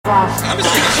I'm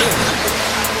just taking shit.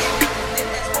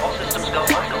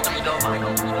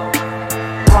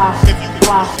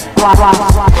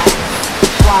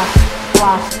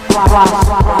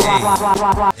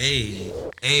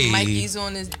 Hey. Mikey's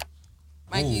on his.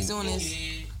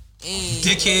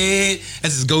 Dickhead.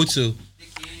 That's his go-to.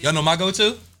 Y'all know my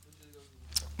go-to?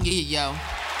 Yeah, yo.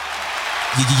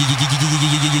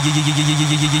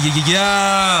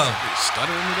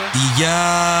 Stuttering with that? Yo.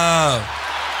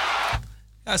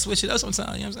 Gotta switch it up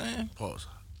sometime, you know what I'm saying?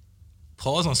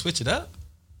 Pause on switch it up?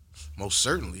 Most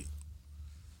certainly.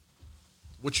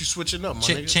 What you switching up, my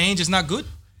nigga? Change is not good?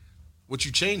 What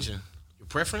you changing? Your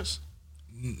preference?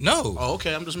 No. Oh,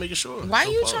 okay. I'm just making sure. Why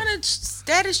are you trying to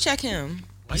status check him?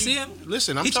 You see him?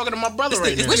 Listen, I'm talking to my brother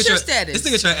right now. What's your status?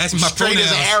 This nigga trying to ask me my Straight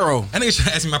pronouns. as an arrow. That nigga trying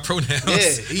to ask me my pronouns.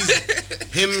 Yeah, he's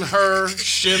him, her,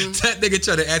 shim. That nigga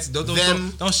trying to ask. Don't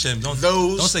shim. Don't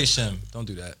say shim. Don't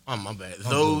do that. Oh, my bad.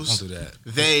 Don't do that.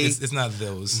 They. It's not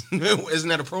those. Isn't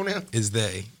that a pronoun? It's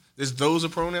they. Is those a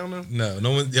pronoun now?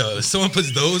 No one. Yo, if someone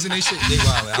puts those in their shit, they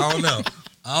wild. I don't know.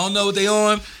 I don't know what they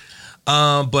on.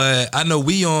 But I know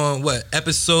we on what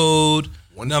episode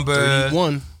number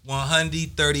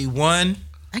 131.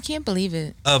 I can't believe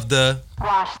it. Of the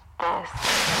Watch This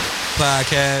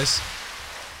podcast.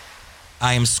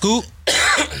 I am Scoop.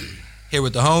 Here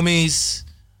with the homies,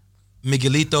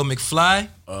 Miguelito McFly.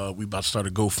 We about to start a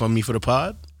GoFundMe for the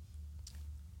pod.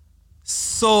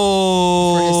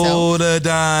 Soda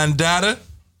Don Dada.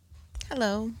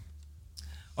 Hello.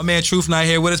 My man Truth not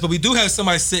here with us, but we do have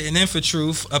somebody sitting in for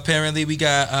Truth. Apparently, we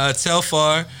got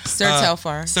Telfar. Sir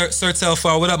Telfar. Sir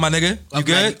Telfar, what up, my nigga? You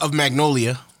good? Of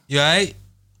Magnolia. You all right?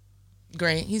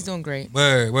 Great. He's doing great.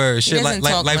 Word. Shit, life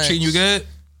much. treating you good?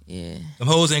 Yeah. Them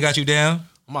hoes ain't got you down?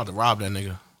 I'm about to rob that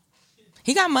nigga.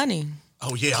 He got money.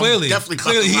 Oh, yeah. Clearly he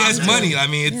has money. I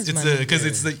mean, it's because Yeah.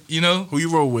 it's the, you know. Who you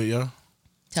roll with, yo?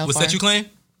 Telfar. What's that you claim?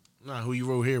 Nah, who you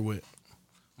roll here with?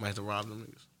 Might have to rob them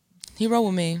niggas. He rolled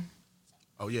with me.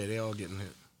 Oh, yeah, they all getting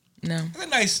hit. No. That's a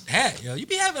nice hat, yo. You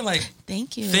be having like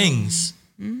Thank you. things.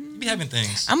 You be having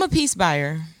things. I'm a piece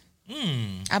buyer.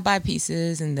 I buy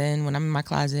pieces, and then when I'm in my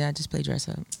closet, I just play dress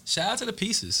up. Shout out to the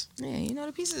pieces. Yeah, you know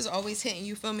the pieces always hitting.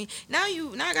 You feel me? Now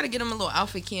I gotta get them a little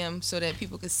outfit cam so that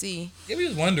people can see. Yeah, we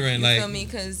was wondering, You like, feel me?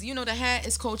 Because you know the hat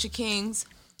is Culture Kings.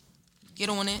 Get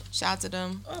on it. Shout out to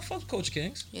them. oh, fuck Coach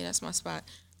Kings. Yeah, that's my spot.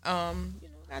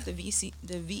 Got the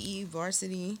VE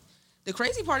varsity. The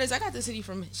crazy part is I got the city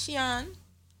from Shein.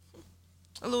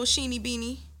 A little sheeny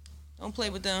beanie. Don't play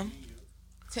with them.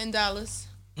 $10.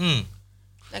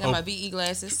 I got my VE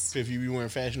glasses. If you be wearing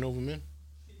Fashion Over Men?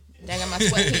 I got my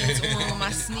sweatpants on with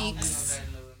my sneaks.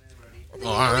 And then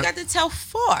all right. we got the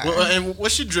Telfar. Well, and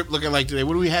what's your drip looking like today?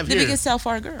 What do we have The here? biggest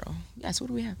Telfar girl. Yes, what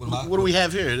do we have? What do we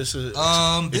have here? This is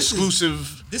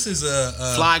exclusive. This is a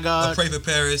Fly God. a Pray for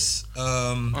Paris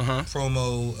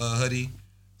promo hoodie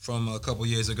from a couple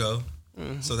years ago.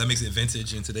 So that makes it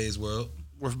vintage in today's world.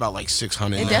 Worth about like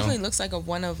 $600. It now. definitely looks like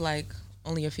one of like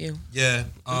only a few. Yeah.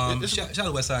 Shout out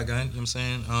to West Side Gun, you know what I'm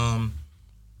saying?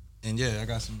 And yeah, I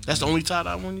got some. That's the only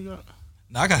tie-dye one you got?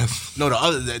 No, I got. No,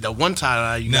 the one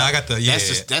tie-dye you got. No, I got the. Yeah,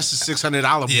 that's the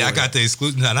 $600. Yeah, I got the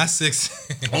exclusive. No, not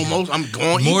 $6. Almost. I'm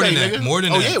going more eBay, than that. nigga. More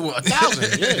than that. that. Oh yeah, well,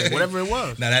 1,000. Yeah, whatever it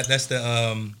was. No, that's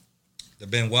the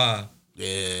Benoit.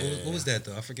 Yeah. What was that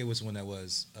though? I forget which one that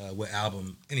was. What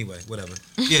album? Anyway, whatever.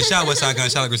 Yeah, shout out West Side Gun,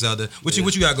 shout out Griselda. What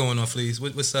you got going on, Fleas?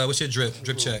 What's your drip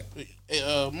check?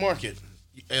 Market,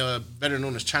 better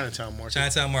known as Chinatown Market.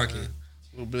 Chinatown Market.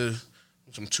 A little bit of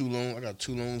some Toulon. I got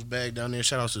Toulon's bag down there.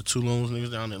 Shout out to Toulon's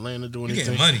niggas down in Atlanta doing You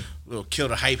anything. getting money. Little kill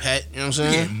the hype hat. You know what I'm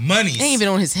You saying? getting money. It ain't even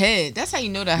on his head. That's how you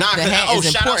know the hat is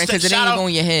important because it ain't even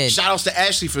on your head. Shout outs to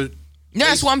Ashley for. No,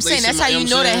 that's what I'm saying. That's how you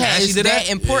know that hat is that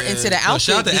important to the outfit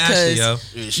shout out to Ashley, yo.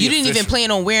 because you didn't even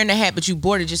plan on wearing the hat, but you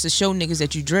bought it just to show niggas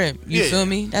that you drip. You feel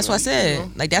me? That's what I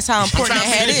said. Like that's how important that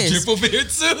hat is. Drip over here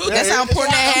too. That's how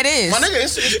important that hat is. My nigga,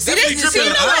 it's definitely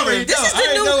dripping.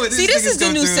 This is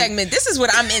the new segment. This is what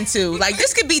I'm into. Like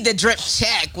this could be the drip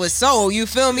check with Soul. You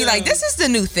feel me? Like this is the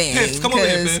new thing. Come over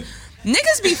here, man.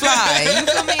 Niggas be fly. You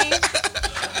feel me?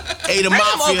 Hey, the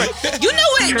mafia. You know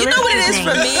what? You know what it is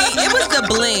for me? It was the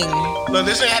bling. Look,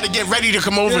 this ain't had to get ready to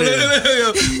come over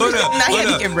there. Hold up. Now he had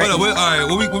to get ready. All right,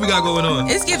 what we got going on?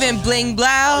 It's giving bling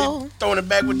blow. Throwing it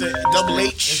back with the double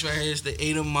This H. right here is the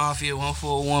Ada Mafia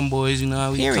 141 boys. You know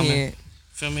how we coming. Period.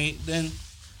 Feel me? Then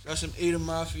got some Ada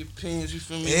Mafia pins. You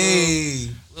feel me? Hey.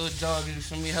 Little dog. You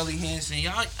feel me? Helly Hansen.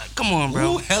 Y'all, come on,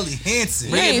 bro. Ooh, Helly Hansen.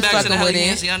 We Bring ain't it back to the fucking with Helly it.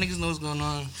 Hansen. Y'all niggas know what's going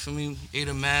on. Feel me?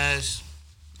 Ada Maz.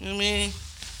 You know what I mean?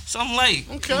 Something light.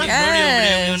 Okay. Birdie over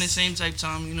there, we on the Yes. same type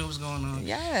time. You know what's going on.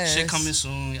 Yes. Shit coming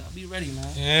soon. Y'all be ready, man.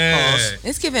 Yeah.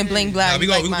 It's giving bling black. Nah, we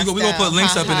gonna put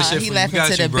links up in the shit for He you. laughing We got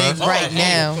to you, the bro. big right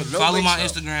now. Put no Follow my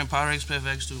links up. Instagram,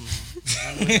 PowerXPFX too,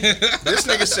 man. This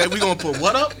nigga said we gonna put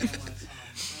what up?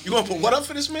 You gonna put what up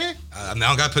for this man? I don't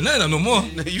got to put nothing up no more.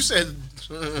 You said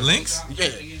Links? yeah.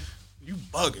 You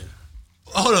bugging.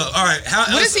 Hold up. All right. How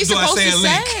What else is he do I supposed say to a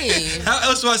link? say? How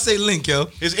else do I say link, yo?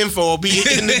 His info will be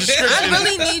in the I description.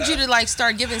 really need you to like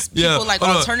start giving people Yeah, like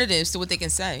hold on. alternatives to what they can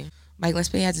say. Mike, let's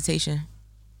play hesitation.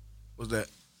 What's that?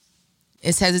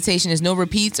 It's hesitation. There's no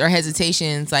repeats or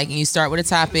hesitations. Like, and you start with a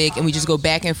topic, and we just go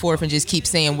back and forth and just keep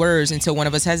saying words until one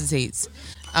of us hesitates.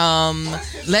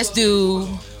 Let's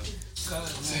do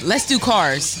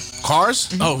cars.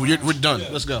 Cars? Oh, we're done.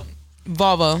 Let's go.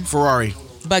 Volvo, Ferrari,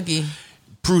 buggy,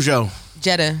 Peugeot,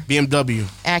 Jetta, BMW,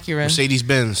 Acura. Mercedes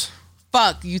Benz.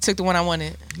 Fuck, you took the one I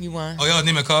wanted. You won. Oh, y'all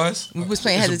naming cars? We was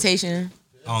playing hesitation.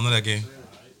 I don't know that game.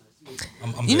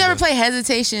 I'm You good, never bro. play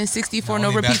hesitation, 64, no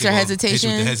only repeats or basketball. Hits with the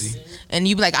hesitations. hezzy. And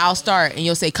you be like, I'll start, and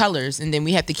you'll say colors, and then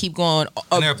we have to keep going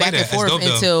never back played and that. That's forth dope,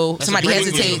 though. until That's somebody a great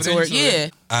hesitates game. or yeah.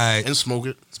 All right. And smoke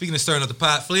it. Speaking of stirring up the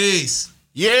pot, please.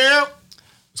 Yeah.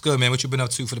 What's good, man? What you been up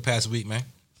to for the past week, man?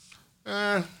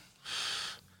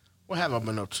 What have I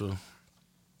been up to?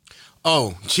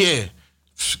 Oh, yeah.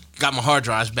 Got my hard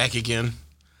drives back again.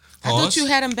 I thought Pause. you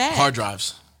had them back. Hard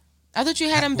drives. I thought you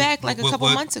had them back like a couple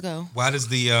What- months ago. Why does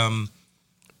the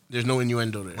There's no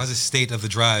innuendo there. why's the state of the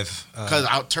drive? Because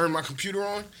I'll turn my computer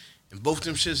on, and both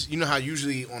them shits, you know how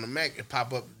usually on a Mac it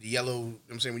pop up the yellow, you know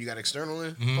what I'm saying, when you got external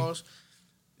in, pause?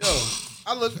 Yo,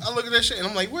 I look at that shit, and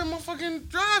I'm like, where my fucking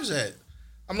drives at?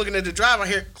 I'm looking at the drive, I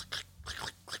hear click, click, click,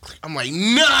 click, click, click. I'm like,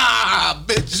 nah,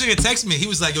 This bitch. nigga texted me. He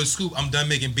was like, "Yo, Scoop, I'm done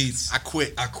making beats. I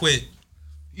quit. I quit."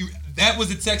 That was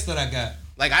the text that I got.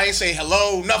 Like, I ain't say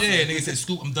hello, nothing. Yeah, nigga said,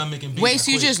 "Scoop, I'm done making beats." Wait, I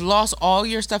so you quit. just lost all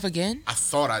your stuff again? I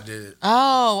thought I did.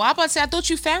 Oh, I about to say I thought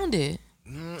you found it.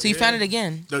 So you yeah. found it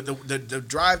again. The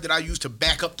drive that I used to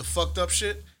back up the fucked up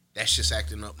shit, that shit's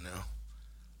acting up now.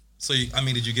 So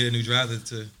did you get a new drive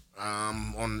to?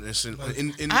 On this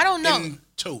in I don't know. in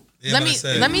tote. Yeah, let but I me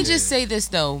said- let me just say this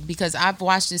though, because I've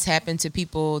watched this happen to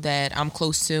people that I'm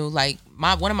close to. Like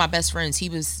one of my best friends, he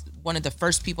was one of the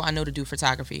first people I know to do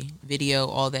photography, video,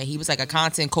 all that. He was like a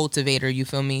content cultivator, you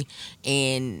feel me?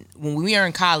 And when we were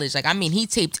in college, like, I mean, he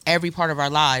taped every part of our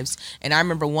lives. And I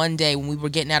remember one day when we were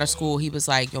getting out of school, he was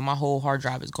like, yo, my whole hard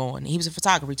drive is gone. And he was a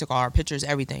photographer. He took all our pictures,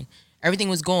 everything. Everything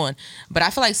was gone. But I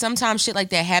feel like sometimes shit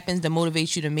like that happens to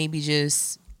motivate you to maybe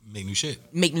just Make new shit.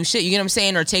 make new shit. You get what I'm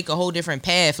saying? Or take a whole different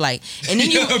path. Like, and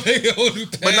then you... make a whole new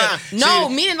But nah, No,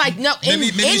 see, meaning like no in, Maybe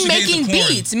you in should get into making porn.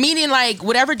 beats, meaning like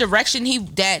whatever direction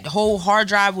that whole hard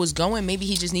drive was going, maybe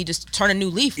he just need to turn a new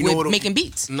leaf You know with what'll- making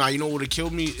beats. Nah, you know what would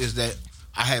killed me is that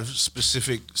I have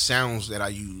specific sounds that I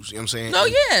use. You know what I'm saying? No,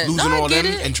 And yeah. losing No, I all get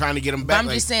them it. and trying to get them But back. I'm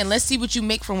like, just saying, let's see what you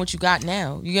make from what you got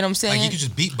now. You get what I'm saying? Like you could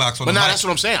just beatbox on but the nah, mic. that's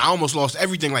what I'm saying. I almost lost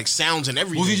everything, like sounds and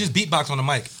everything. What if you just beatbox on the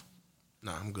mic?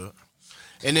 Nah, I'm good.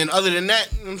 And then other than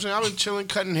that, you know what I'm saying? I've been chilling,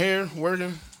 cutting hair, working. You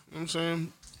know what I'm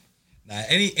saying? Nah,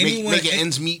 anyone Making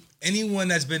ends meet. anyone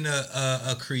that's been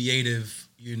a creative,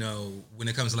 when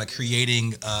it comes to like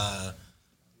creating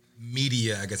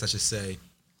media, I guess I should say,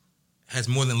 has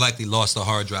more than likely lost a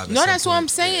hard drive. at no, some that's what point. I'm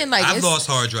saying. Like I've it's, lost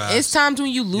hard drives. It's times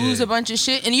when you lose Yeah. a bunch of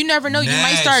shit, and you never know. You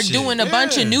might Mad start shit. doing a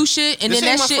bunch of Yeah. new shit, and This then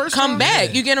ain't that my shit first come time. back.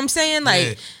 Yeah. You get what I'm saying? Like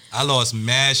Yeah. I lost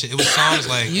mad shit. It was songs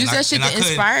like Use that shit and I to couldn't-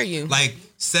 inspire you. Like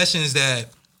sessions that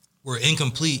were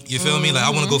incomplete. You feel me? Like I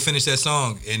want to go finish that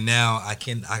song, and now I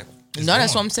can. It's No,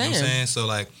 that's gone. what I'm You know saying. So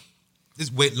like,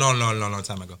 this long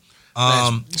time ago.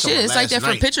 shit, it's like that for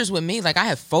pictures. pictures with me. Like I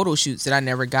have photo shoots that I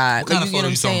never got. What Like kind of you get photo what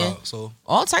I'm you talking saying? about? So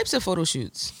All types of photo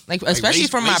shoots. Like especially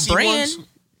for my racy brand. ones?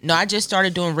 No, I just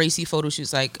started doing racy photo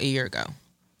shoots like a year ago.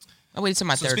 I waited till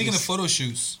my 30s. speaking of photo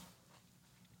shoots,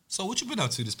 so what you been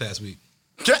up to this past week?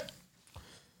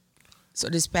 So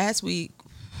this past week,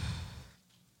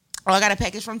 I got a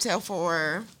package from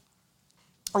Telfar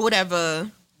or whatever.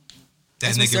 That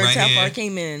That's when nigga Sir right Telfar here.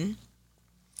 came in.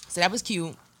 So that was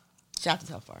cute. Shout out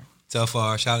to Telfar.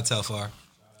 Telfar, shout out Telfar.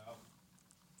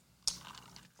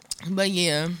 But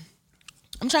yeah,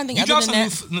 I'm trying to think. You Other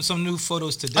dropped than that, some new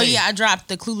photos today. oh yeah, I dropped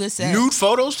the Clueless set. Nude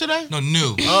photos today? No,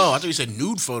 new. Oh, I thought you said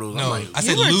nude photos. No, I'm like, I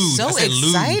said you were lewd. so I said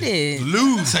lewd. excited.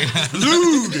 lewd. Say that.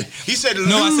 Lewd. He said lewd.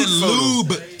 No, I said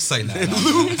photos. lube. Say that.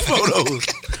 Lewd photos.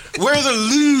 Where are the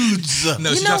lewds? No,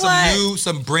 You she know dropped what?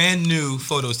 some brand new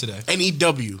photos today.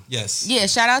 NEW. Yes. Yeah,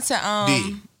 shout out to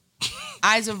D.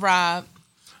 Eyes of Rob.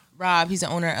 Rob, he's the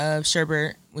owner of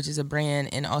Sherbert, which is a brand,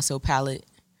 and also Palette.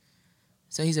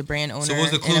 So he's a brand owner. So what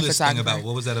was the and a Clueless thing photographer. about?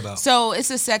 What was that about? So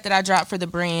it's a set that I dropped for the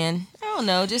brand, don't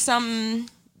know, just something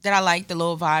that I like, the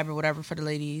little vibe or whatever for the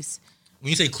ladies. When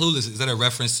you say Clueless, is that a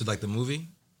reference to like the movie?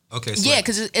 Okay. So Yeah,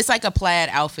 because it's like a plaid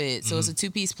outfit. So it's a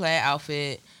 2-piece plaid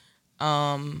outfit.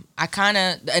 I kind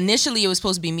of initially it was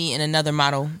supposed to be me and another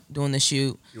model doing the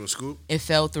shoot. You want scoop? It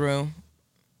fell through.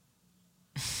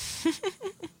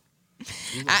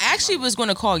 I actually was going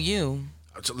to call you.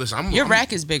 Listen, Your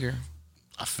rack is bigger.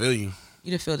 I feel you.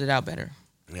 You'd have filled it out better.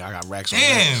 Yeah, I got racks on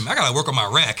damn, racks. I gotta work on my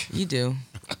rack. You do.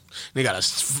 They got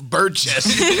a bird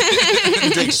chest. You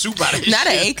drink soup out of his Not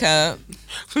an shit. A cup.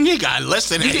 He got less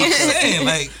than I'm A. saying,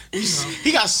 like, you know.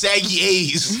 He got saggy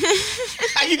A's.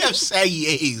 How you have saggy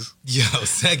A's? Yo,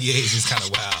 saggy A's is kind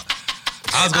of wild.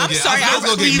 I was gonna I'm get, sorry. I was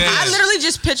gonna get mad. I literally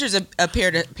just pictures a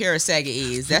pair of saggy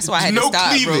E's. That's why I had No to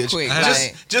stop real cleavage.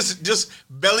 quick. Just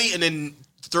belly and then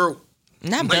throat.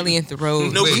 Not like, belly and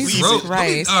throat. no Jesus cleavage.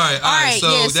 Christ. All right. So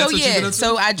yeah. that's what you're gonna do?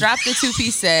 So I dropped the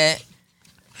 2-piece set.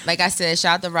 Like I said,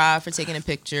 shout out to Rob for taking the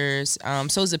pictures.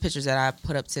 So is the pictures that I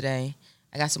put up today.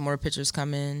 I got some more pictures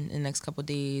coming in the next couple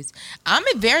days. I'm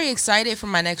very excited for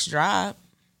my next drop.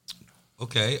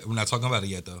 Okay, we're not talking about it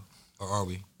yet though, or are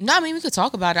we? No, I mean we could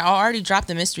talk about it. I already dropped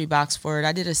the mystery box for it.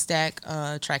 I did a stack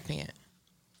track pant.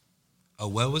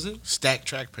 What was it? Stack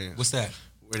track pants. What's that?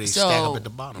 Where they stack up at the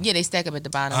bottom. Yeah, they stack up at the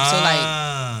bottom.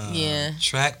 Yeah.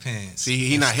 Track pants. See,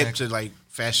 he not hip Stack- to like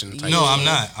fashion type. No,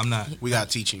 I'm not. We gotta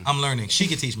teach him. I'm learning. She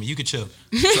can teach me. You can chill.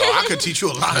 So I could teach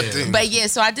you a lot of things. But yeah,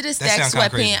 so I did a stack sound kinda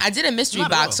crazy. sweatpant. I did a mystery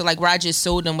Not at all. box, so like where I just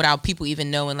sold them without people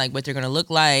even knowing like what they're gonna look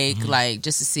like, like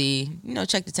just to see,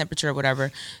 check the temperature or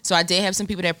whatever. So I did have some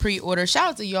people that pre-ordered. Shout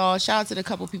out to y'all. Shout out to the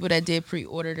couple people that did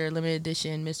pre-order their limited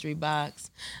edition mystery box.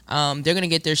 They're gonna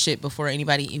get their shit before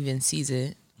anybody even sees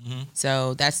it.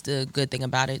 So that's the good thing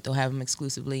about it. They'll have them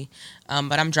exclusively.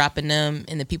 But I'm dropping them,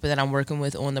 and the people that I'm working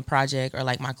with on the project are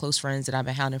like my close friends that I've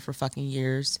been hounding for fucking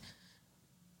years.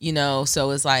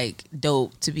 So it's like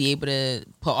dope to be able to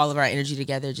put all of our energy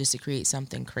together just to create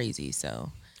something crazy.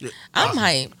 So I'm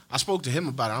hype. I spoke to him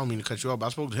about it. I don't mean to cut you off, but I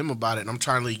spoke to him about it, and I'm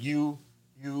trying to link you,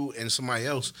 and somebody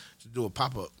else to do a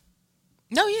pop up.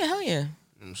 No, yeah, hell yeah.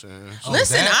 You know what I'm saying? Oh,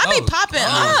 Listen, that? I be Oh, popping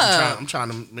up. I'm trying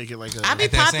to make it like a. I be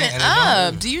At that popping same- at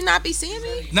that up. Do you not be seeing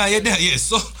me? Nah, yeah.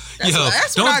 So,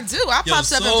 That's what I do. I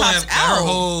pops up and pops Her out.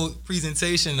 whole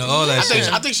presentation, and all that I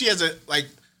shit. think she has a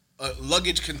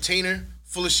luggage container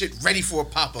full of shit ready for a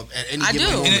pop up at any I given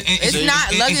do. moment. It's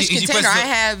not luggage she container. presses I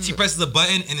have. She presses a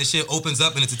button, and the shit opens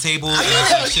up, and it's a table. And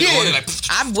Yeah, shit yeah. on it, like,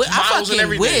 I Miles and fucking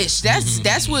everything. wish.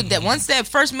 That's what that once that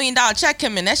first $1 million check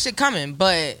come in, that shit coming.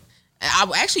 But I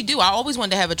actually do. I always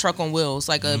wanted to have a truck on wheels,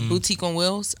 like a boutique on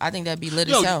wheels. I think that'd be lit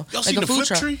as Yo, hell. y'all Like seen a the food flip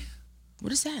truck. tree?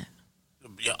 What is that?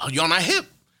 Y'all not hip.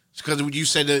 Because you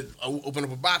said that open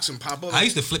up a box and pop up. I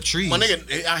used to flip trees. My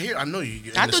nigga, I know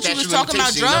you. I thought you was talking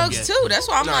about drugs too. That's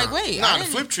why I'm like, wait. Nah, I the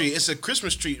didn't- flip tree, it's a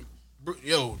Christmas tree.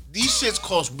 Yo, these shits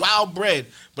cost wild bread,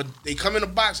 but they come in a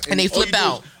box And they all flip you do is-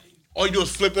 out. All you do is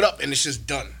flip it up and it's just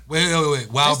done. Wait.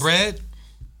 Wild bread?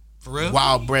 For real?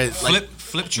 Wild bread. Like,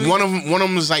 Flip tree? one of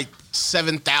them is like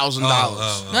 $7,000.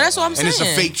 No, that's what I'm and saying. it's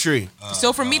a fake tree.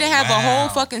 So for me to have a whole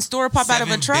fucking store pop out of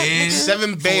a 7 truck, bands? nigga.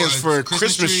 7 bands for a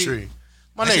Christmas tree.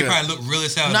 My That shit nigga, probably look real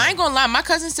as hell. No, I ain't gonna lie. My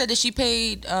cousin said that she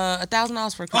paid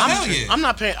 $1,000 for a Oh, Christmas hell tree. yeah. I'm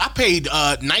not paying. I paid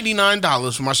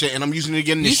 $99 for my shit, and I'm using it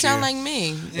again this You sound year. like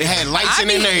me. It had lights I in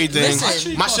it and mean, everything.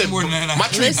 listen. my shit, More than that. my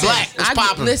tree Listen, black. It's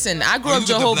popping. Listen, I grew Oh, up you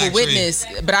got the Jehovah black Witness,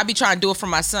 but I be trying to do it for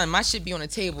my son. My shit be on the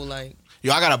table, like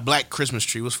Yo, I got a black Christmas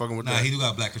tree. What's fucking with Nah, that? he do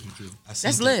got a black Christmas tree.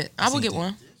 that's lit. I will get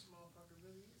one.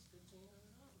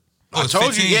 I it's told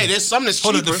you, 15. yeah, there's something that's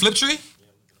Hold cheaper. up, the flip tree?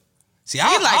 See, like,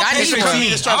 I pay need one.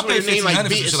 $1,500 It starts with a name like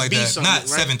B- for shit like B that. something, Not right?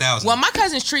 7,000. Well, my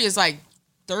cousin's tree is like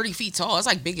 30 feet tall. It's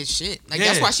like big as shit. Like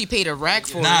that's Yeah. why she paid a rack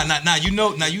for Nah, it. you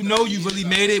know you really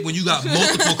made it when you got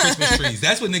multiple Christmas trees.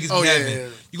 That's what niggas Oh, be yeah, having. yeah.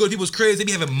 You go to people's cribs, they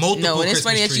be having multiple No, and Christmas it's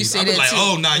funny that you trees. say I be that like, too.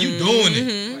 oh, nah, you doing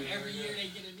it.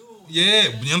 Yeah, you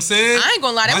know what I'm saying? I ain't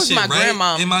gonna lie, that was shit my right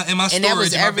grandma. in my storage, and that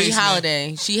was in my every basement.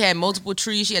 holiday. She had multiple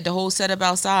trees. She had the whole setup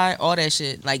outside, all that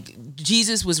shit. Like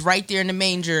Jesus was right there in the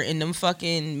manger in them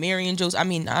fucking Mary and Joseph. I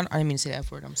mean, I didn't mean to say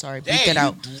that word. I'm sorry. Bleep that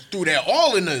out. you threw that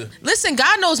all in the. Listen,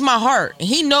 God knows my heart.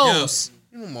 He knows.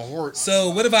 You know my heart. So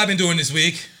what have I been doing this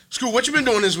week? School, what you been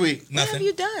doing this week? What have Nothing.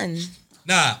 you done?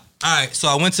 Nah. All right. So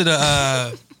I went to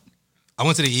the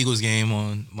Eagles game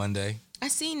on Monday. I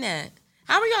seen that.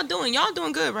 How are y'all doing? Y'all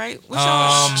doing good, right? What's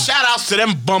y'all? Shout outs to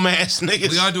them bum ass niggas.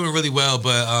 We are doing really well,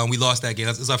 but we lost that game.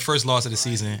 It was our first loss of the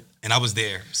season, and I was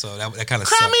there, so that kind of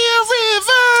Cry sucked. me a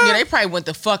river. Yeah, they probably went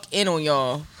the fuck in on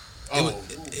y'all. Oh,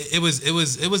 It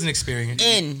was an experience.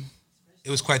 In. It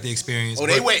was quite the experience. Oh,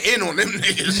 they went in on them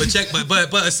niggas.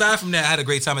 But aside from that, I had a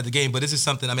great time at the game. But this is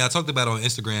something. I mean, I talked about it on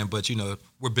Instagram, but you know,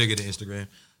 we're bigger than Instagram.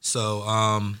 So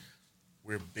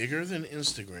we're bigger than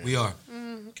Instagram. we are.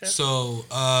 Okay. So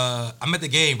I'm at the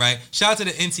game, right? Shout out to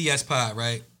the NTS pod,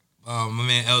 right? My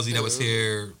man LZ that was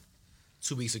here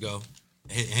 2 weeks ago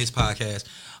in his podcast.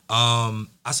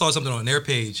 I saw something on their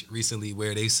page recently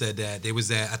where they said that they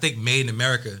was at, I think, Made in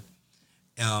America,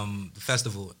 the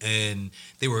festival, and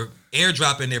they were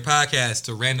airdropping their podcast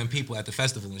to random people at the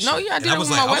festival and shit. No, yeah, I And did it was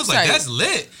on like, my I was like, website. that's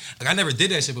lit. Like, I never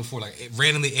did that shit before. Like, it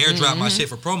randomly airdrop my shit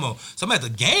for promo. So I'm at the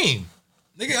game.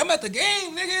 Nigga, I'm at the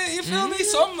game, nigga. You feel me?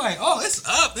 So I'm like, oh, it's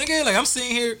up, nigga. Like, I'm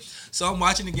sitting here. So I'm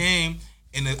watching the game,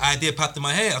 and the idea popped in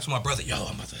my head. I told my brother, yo,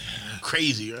 I'm about to...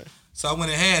 Crazy, right? So I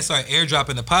went ahead and started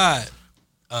airdropping the pod,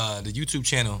 the YouTube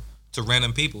channel, to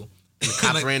random people. The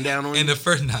cops ran down on you? And the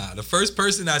first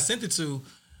person I sent it to,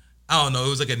 I don't know, it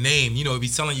was like a name. You know, it'd be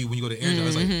telling you when you go to airdrop.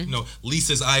 It's like, you know,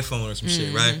 Lisa's iPhone or some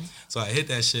shit, right? So I hit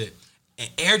that shit. And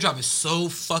airdrop is so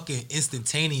fucking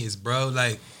instantaneous, bro.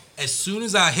 Like, as soon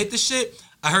as I hit the shit,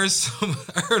 I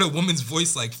heard a woman's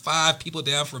voice like 5 people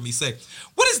down from me say,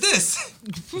 "What is this?"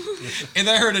 And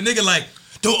I heard a nigga like,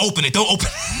 "Don't open it, don't open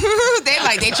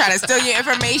it." They try to steal your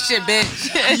information,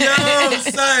 bitch.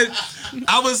 Yo, son.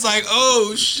 I was like,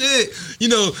 oh shit. You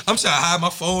know, I'm trying to hide my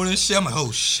phone and shit. I'm like, oh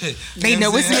shit. They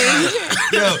know it's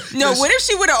me. Yo, No, what if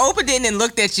she would have opened it and then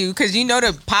looked at you? Because you know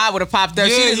the pod would have popped up.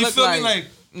 Yeah, She you looked feel me? Like,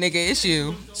 nigga, it's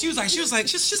you. she was like,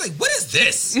 what is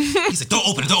this? He's like, don't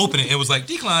open it, don't open it. It was like,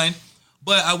 decline.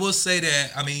 But I will say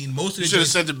that, I mean, most of You the should have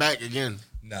joints, sent it back again.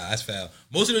 nah, that's foul.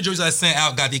 Most of the joints I sent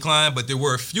out got declined, but there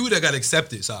were a few that got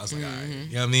accepted. So I was like, all right,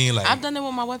 you know what I mean? Like, I've done that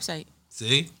with my website.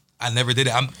 see, I never did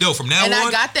it. From now And on,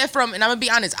 I got that from, and I'm gonna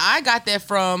be honest, I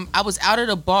was out at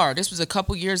a bar. This was a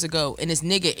couple years ago, and this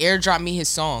nigga airdropped me his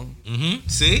song.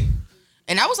 see,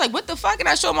 And I was like, what the fuck? And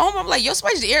I showed my home. I'm like, yo,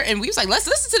 somebody's air. And we was like, let's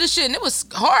listen to this shit. And it was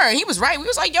hard. He was right. We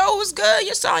was like, yo, it was good.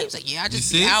 Your song. He was like, yeah, I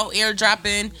just You be see? out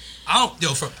airdropping. I don't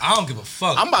give a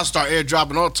fuck. I'm about to start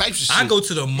airdropping all types of shit. I go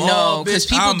to the mall, No, 'cause bitch.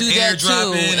 people I'm do that too,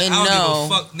 airdropping. and I don't no.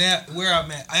 give a fuck now where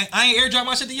I'm at. I ain't airdrop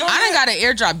my shit to y'all. I done yet. got an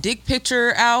airdrop dick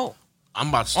picture out. I'm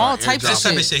about to all start types of That's airdropping. the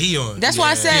type of shit. shit he on. That's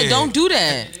why I said, Yeah. don't do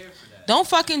that. Don't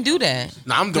fucking do that.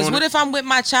 Nah, I'm Because doing what it. if I'm with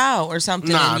my child or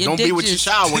something? Nah, and your don't dick be with just,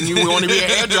 your child when you want to be an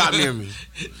airdrop near me.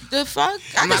 The fuck? I I'm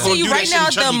can not gonna see you do that right shit now in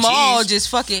at Chuck the E. mall Cheese. just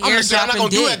fucking I'm not saying I'm not airdropping gonna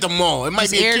do it dick. at the mall. It might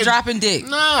Just be a kid. airdropping dick.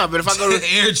 Nah, but if I go to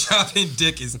Airdropping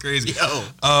dick is crazy.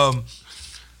 Yo.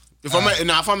 if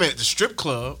I'm at the strip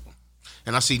club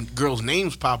and I see girls'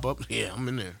 names pop up, yeah, I'm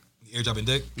in there. Airdropping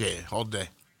dick. Yeah, all day.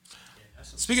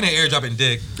 Speaking of airdropping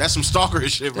dick, That's some stalkerish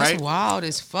shit, That's right? wild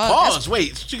as fuck. Pause.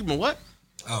 Wait, speaking of what?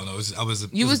 I don't know.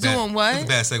 You was doing what? It was a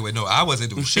bad segue. No, I wasn't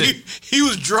doing shit. He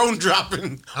was drone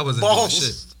dropping. I wasn't balls.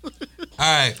 doing shit.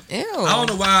 All right. Ew. I don't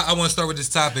know why I want to start with this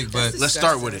topic, but Let's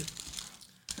start with it.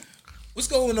 what's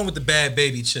going on with the bad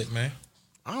baby chick, man?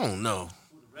 I don't know.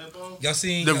 Y'all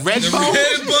seen The red the bone?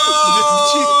 red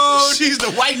bone? She's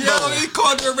the white Yo, bone. he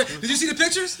called her red. Did you see the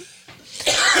pictures?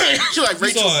 She's like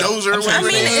Rachel saw it. Dozer or I'm I whatever.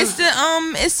 mean, it is.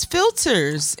 it's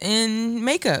filters and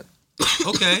makeup.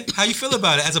 Okay. How you feel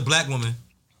about it as a black woman?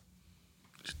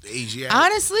 Asiatic.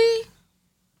 Honestly,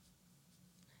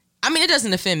 I mean, it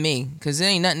doesn't offend me because there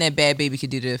ain't nothing that bad baby could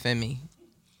do to offend me.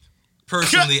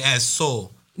 Personally, as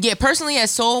soul. Yeah, personally,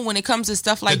 as soul, when it comes to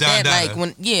stuff like The that, Don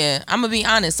like I'm gonna be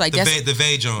honest, like The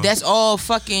Vage on. that's all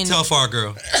fucking Telfar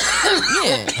girl.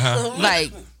 yeah,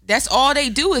 like. That's all they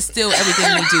do is steal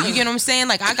everything we do. You get what I'm saying?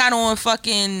 Like, I got on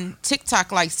fucking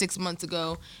TikTok like 6 months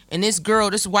ago, and this girl,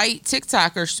 this white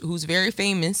TikToker who's very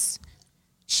famous,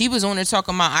 she was on there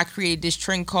talking about I created this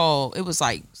trend called, it was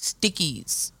like sticky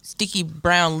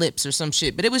brown lips or some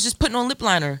shit, but it was just putting on lip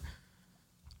liner.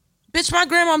 Bitch, my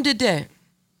grandmom did that.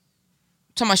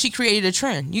 Talking about she created a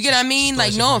trend. You get what I mean?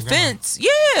 Like, no offense.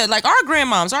 Yeah, like our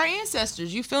grandmoms, our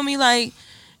ancestors. You feel me? Like,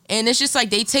 and it's just like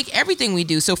they take everything we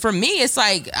do. So for me, it's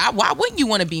like, why wouldn't you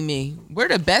want to be me? We're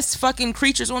the best fucking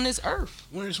creatures on this earth.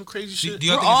 Wearing some crazy shit. Do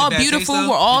y'all We're think it's all in bad beautiful, taste, though?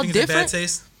 we're all You think it's in bad different.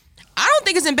 taste? I don't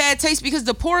think it's in bad taste because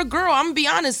the poor girl, I'm gonna be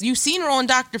honest, you seen her on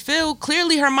Dr. Phil.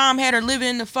 Clearly her mom had her living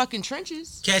in the fucking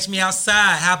trenches. Catch me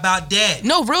outside. How about that?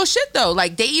 No, real shit though.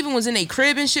 Like they even was in a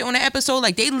crib and shit on the episode.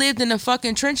 Like they lived in the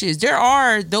fucking trenches. There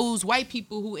are those white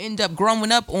people who end up growing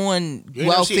up on You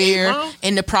ain't never seen 8 welfare Mile?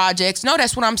 in the projects. No,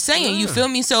 that's what I'm saying. You Yeah. feel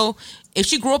me? So if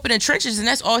she grew up in the trenches and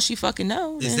that's all she fucking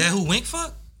knows. Is that who Wink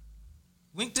fuck?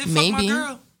 Wink did fuck Maybe. my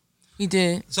girl. He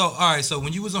did. So, all right. So,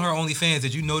 when you was on her OnlyFans,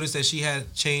 did you notice that she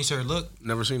had changed her look?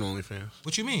 Never seen OnlyFans.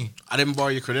 What you mean? I didn't borrow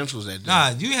your credentials that day. Nah,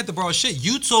 you didn't have to borrow shit.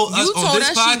 You told us You on told this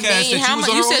us podcast she made that how you was much.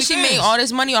 on You her said she OnlyFans. made all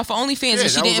this money off of OnlyFans Yeah, and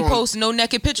she that was didn't on- post no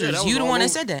naked pictures. that was You the all one that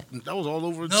over- said that. That was all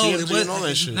over No, TMZ it was and all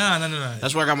that shit. Nah.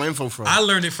 That's where I got my info from. I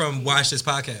learned it from Watch This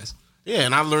Podcast. Yeah,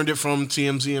 and I learned it from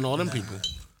TMZ and all them people.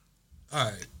 All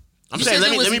right. I'm You saying,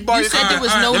 said let me borrow you your said there was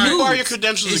Alright, no let me borrow your nudes.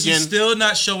 credentials Is she again. still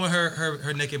not showing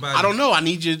her naked body? I don't know. I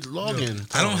need your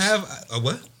login. I don't have a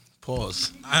what?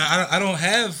 Pause. I don't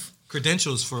have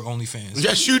credentials for OnlyFans.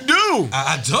 Yes, you do.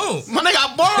 I don't. My nigga,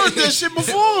 I borrowed that shit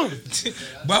before.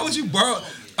 Why would you borrow?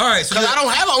 All right, so Because I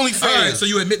don't have an All OnlyFans. right, so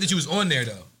you admit that you was on there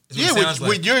though. Is what Yeah, it sounds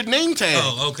with your name tag.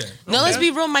 Oh, okay. Now let's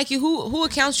be real, Mikey. Who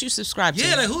accounts you subscribe to?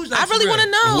 Yeah, like, who's that I really for want to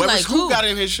real? know. Whoever's Like who who? got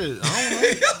in his shit. I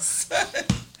don't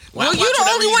know. Well, you the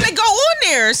only one that go on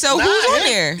there. So Nah, who's on yeah.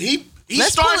 there? He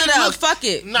Let's pull started it up. look- Fuck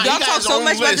it. Nah, he Y'all got talk his so own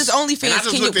much about list. this And I OnlyFans. just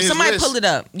Can looked at you his somebody list. pull it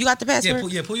up? You got the password?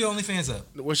 Pull your OnlyFans up.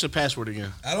 What's your password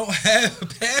again? I don't have a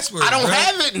password. I don't bro.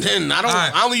 have it. Then I don't.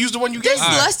 Alright. I only use the one you gave This me.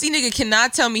 lusty nigga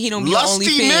cannot tell me he don't be on Lusty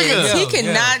OnlyFans. nigga. He Yo,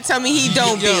 cannot tell me he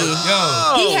don't Yo, be.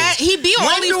 yo. He be on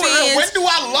When do OnlyFans.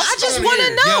 I lust I just on want to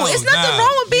here? know. Yo, It's nothing nah.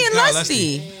 wrong with being Nah,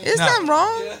 lusty. lusty. It's Nah. nothing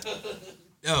wrong.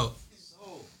 Yo,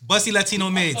 Bussy Latino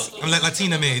maids. I'm like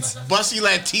Latina maids. Bussy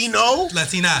Latino?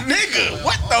 Latina. Nigga,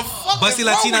 what the fuck Bussy is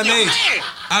wrong Latina with your maids. man?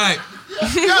 All right.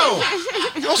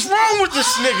 Yo, what's wrong with this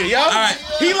nigga, yo? right.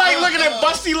 He like looking at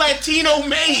busty Latino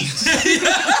maids.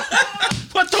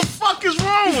 What the fuck is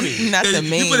wrong with him? Not the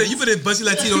main. You put a Bussy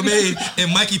Latino maid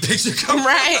and Mikey picture come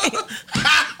Right.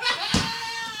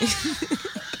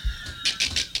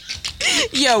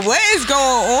 Yo, what is going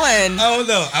on? I don't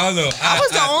know. I was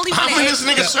the only one. I'm in that this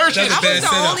ate- nigga searching. that's a I bad was the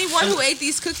setup. only one who ate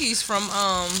these cookies from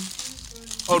Oh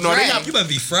no, they Dre. got You better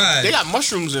be fried. they got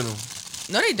mushrooms in them.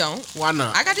 No, they don't. Why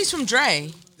not? I got these from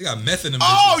Dre. They got meth in them.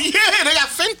 Oh yeah, they got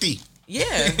Fenty. Yeah,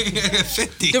 bitches.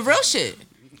 50. the real shit.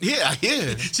 Yeah.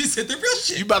 She said the real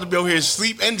shit. You about to be over here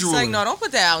sleep and It's drool. like, no, don't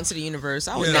put that out into the universe.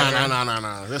 I would Yeah. never.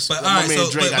 Nah. That's But my all right, man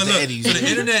so Dre got but the look, Eddies. so the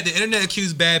internet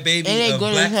accused Bad Baby It ain't of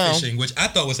good as hell. blackfishing, which I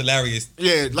thought was hilarious.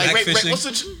 Yeah, like Blackfishing. what's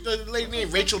the lady name?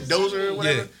 Rachel Dozer or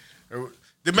whatever. Or-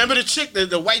 remember the chick,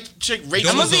 the white chick, Rachel?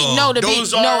 I'm gonna be Dozar. no, to be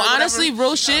Dozar no. or whatever? Honestly,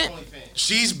 real shit.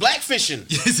 She's blackfishing.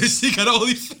 Yes, she got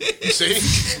OnlyFans.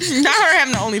 See? Not her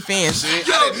having the OnlyFans.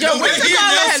 Yo, What's the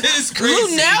Nelson color? is crazy.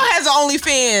 Lunel has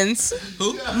OnlyFans.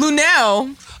 Who?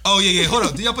 Lunel. Oh yeah. Hold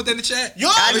up. Did y'all put that in the chat? Y'all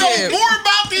I know did. more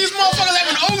about these motherfuckers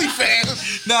having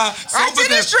OnlyFans. Nah. I did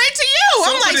it straight to you.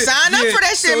 I'm like, sign up for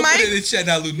that shit, Put it Mike. in the chat.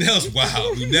 Now Lunel's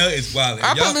wild. Lunel is wild.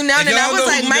 I put Lunel and I was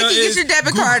like, Mikey, get your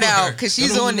debit card out, 'cause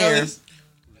she's on there.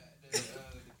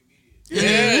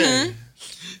 Yeah.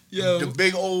 Yo. The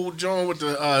big old John with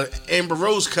the Amber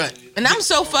Rose cut. And I'm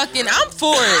so fucking, I'm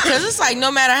for it. Because it's like,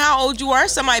 no matter how old you are,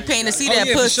 somebody paying to see Oh that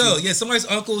yeah, pussy. for sure. Yeah, somebody's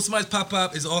uncle, somebody's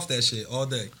pop is off that shit all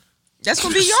day. That's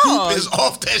going to be Scoop y'all. is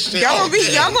off that shit. Y'all all gonna be,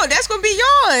 day. y'all gonna, that's going to be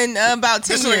y'all in about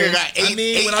 10 This nigga years. got I mean,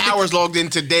 eight when I think- hours logged in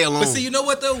today alone. But see, you know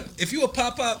what though? If you a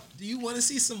pop, do you want to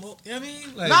see some? You know what I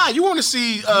mean? Like, Nah, you want to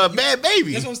see Bad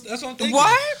Baby. that's what I'm thinking.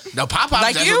 What? The pop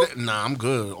Like you? Nah, I'm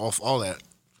good off all that.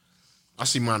 I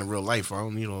see mine in real life. I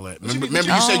don't need all that. you mean-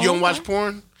 Remember you said you don't Oh, watch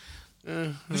porn?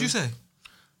 What you say?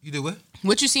 You did what?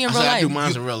 What you see in I real said I do life?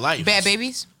 mine in real life. Bad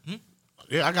babies?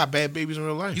 Yeah, I got bad babies in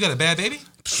real life. You got a bad baby?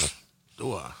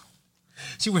 Do I?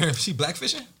 She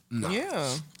blackfishing?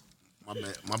 Yeah. My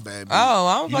bad baby. Oh,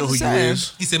 I was You know about who to you say.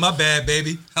 is. He said, "My bad,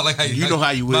 baby." I like how you. You know how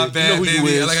you My is. bad, You know who you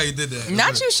baby. I is. like how you did that.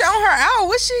 Not you showing her out.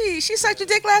 What she sucked your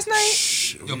dick last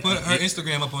night? Yo, put her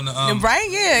Instagram up on the Right?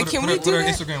 Yeah. Put, Can put we her, do put her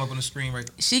that? Instagram up on the screen right.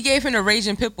 She gave him a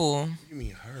raging pit bull. You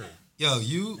mean her? Yo,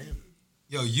 you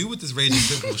with this raging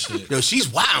pitbull shit. Yo, she's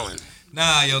wilding.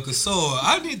 Nah, yo, cause Soul,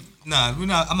 I'm not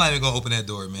even gonna open that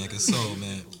door, man. Cause Soul,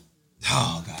 man.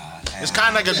 Oh God. It's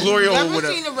kind of like a Gloria hole with a.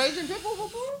 a raging pit bull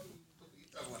before?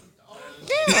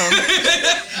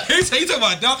 You talking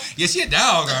about dog? Yeah, she a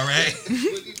dog, all right.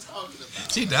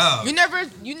 She dog. You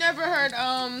never heard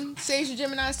Sage the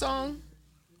Gemini song?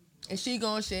 And she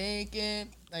gonna shake it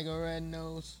like a red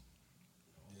nose.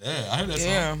 Yeah, I heard that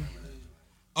Yeah. song.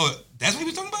 Oh, that's what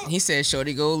we talking about? He said,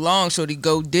 "Shorty go long, shorty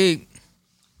go dig."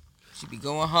 She be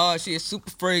going hard. She a super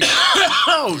freak.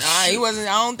 Oh Nah, he shit! wasn't.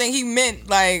 I don't think he meant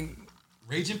like.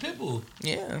 Raging Pitbull.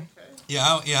 Yeah. Yeah,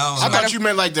 I I don't know. thought you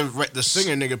meant like the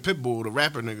singer nigga Pitbull, the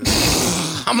rapper nigga.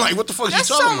 I'm like, what the fuck That's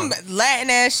you talking some about? Latin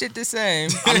ass shit to say.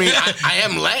 I mean, I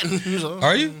am Latin. So.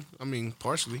 Are you? I mean,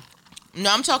 partially.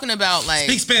 No, I'm talking about like.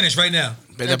 Speak Spanish right now.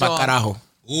 Vete pa' carajo.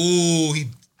 Ooh, he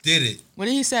did it. What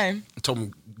did he say? I told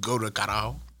him go to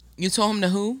carajo, You told him to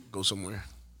who? go somewhere.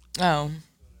 Oh.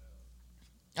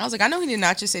 I was like, I know he did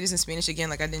not just say this in Spanish again.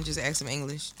 Like I didn't just ask him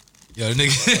English. Yo, the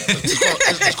nigga.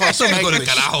 It's called So we go to Spanglish.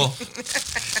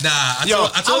 carajo. Nah, I Yo,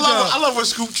 told y'all. I love when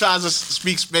Scoop tries to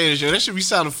speak Spanish. Yo, that should be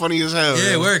sounding funny as hell.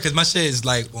 Yeah, yo. word, because my shit is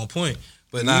like on point.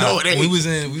 But nah, No, it ain't. we was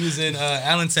in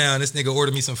Allentown. This nigga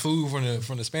ordered me some food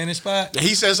from the Spanish spot.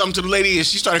 He said something to the lady and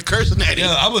she started cursing at him.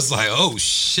 Yeah, I was like, oh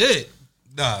shit,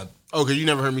 nah, Oh, because you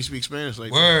never heard me speak Spanish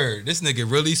like that. word. This nigga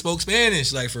really spoke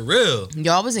Spanish, like for real.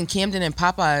 Y'all was in Camden and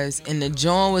Popeyes, and the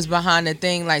John was behind the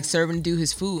thing, like serving the dude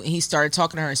his food, and he started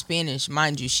talking to her in Spanish.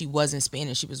 Mind you, she wasn't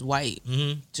Spanish; she was white,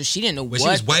 so she didn't know But what. she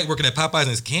was white working at Popeyes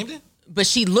in Camden. But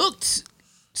she looked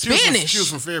Spanish. She was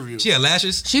from Fairview. She had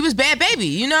lashes. She was Bad Baby,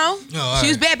 you know. Oh, she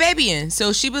was alright. Bad Babying,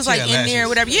 so she was She like had in there, lashes. or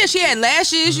whatever. Yeah, she had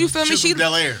lashes. You feel me? She was from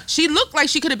Bel Air. She looked like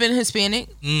she could have been Hispanic,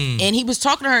 and he was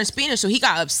talking to her in Spanish, so he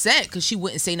got upset because she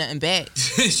wouldn't say nothing back.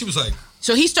 She was like,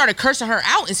 So he started cursing her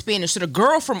out in Spanish. So the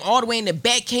girl from all the way in the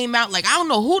back came out like, I don't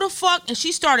know who the fuck, and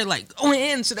she started like going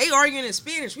in. So they arguing in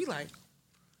Spanish. We like,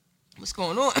 what's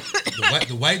going on?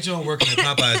 the white John working at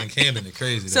Popeyes in Camden. They're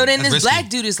crazy. So then That's this risky. black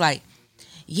dude is like,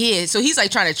 yeah. So he's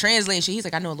like trying to translate and shit. He's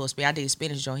like, I know a little Spanish. I did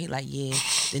Spanish, John. He like, yeah.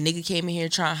 The nigga came in here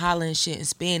trying to holler and shit in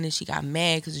Spanish. He got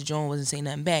mad because the John wasn't saying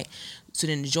nothing back. So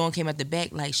then the John came at the back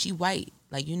like, she white.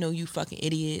 Like, you know, you fucking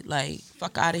idiot. Like,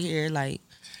 fuck out of here. Like,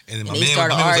 And then my and they man,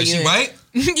 started was like, she arguing. white?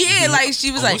 yeah, like she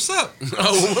was Oh, like, what's up?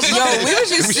 Oh, what's yo, up? we was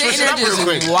just Let me sitting switch it there up real just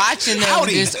quick. watching them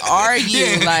Howdy. just argue.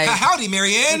 Yeah. Like, Howdy,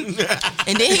 Marianne.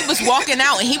 and then he was walking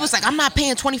out and he was like, I'm not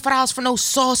paying $25 for no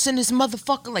sauce in this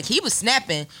motherfucker. Like, he was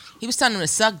snapping. He was telling him to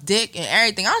suck dick and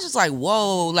everything. I was just like,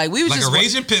 whoa. Like, we was Like just a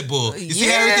raging pit bull. You see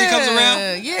how everything comes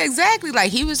around? Yeah, exactly.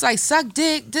 Like, he was like, suck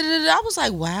dick. Da-da-da. I was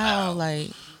like, wow. Like,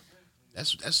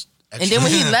 That's and then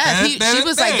when he left, she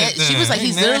was like,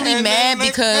 he's literally mad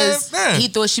because he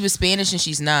thought she was Spanish and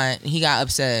she's not. And he got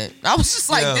upset. I was just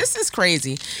like, Yo. this is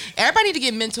crazy. Everybody need to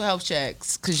get mental health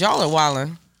checks because y'all are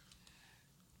wilding.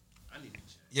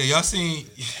 Yeah, y'all seen.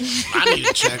 I need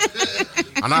a check.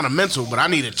 I'm not a mental, but I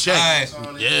need a check.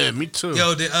 All Yeah, me too.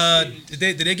 Yo, did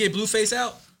they get Blueface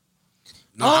out?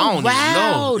 No, I don't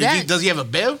wow, even know. Does he have a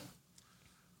bail?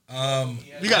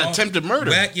 We got attempted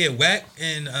murder. Wack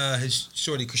and his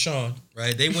shorty Krishan,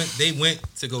 right? They went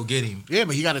to go get him. Yeah,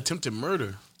 but he got attempted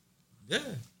murder. Yeah.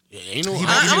 Yeah, ain't no. He-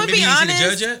 I'm gonna maybe be you seen the honest.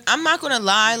 judge yet? I'm not gonna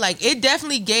lie. Like, it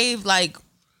definitely gave like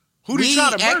Who did he we try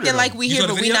to murder? acting like we You here, saw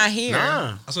the but we video? not here.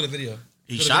 Nah, I saw the video.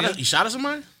 he Saw the shot video? it. He shot at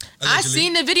somebody. I Allegedly.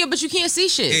 seen the video, but you can't see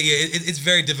shit. Yeah, it's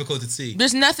very difficult to see.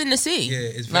 There's nothing to see. Yeah,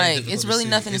 it's very like difficult it's to really see.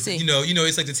 nothing to It's- see. You know,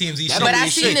 it's like the TMZ shit. That But don't I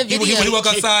mean seen shit. the When video. you walk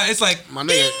outside, it's like My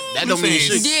nigga, that don't mean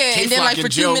Blueface. shit. Yeah, and then like for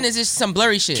 2 minutes, it's some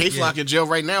blurry shit. K-Flock in jail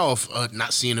right now of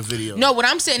not seeing a video. No, what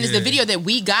I'm saying is the Yeah. video that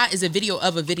we got is a video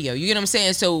of a video. You get what I'm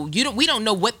saying? So we don't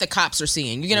know what the cops are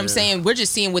seeing. You get what I'm Yeah. saying? We're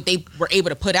just seeing what they were able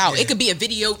to put out. Yeah. It could be a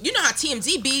video. You know how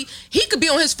TMZ be? He could be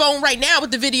on his phone right now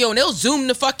with the video, and they'll zoom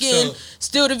the fucking So-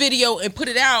 still the video and put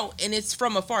it out, and it's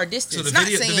from a far distance. So the Not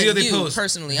video, saying the video they you post,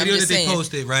 personally. the I'm video just that they saying.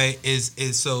 posted, right, is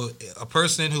so a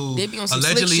person who They be on some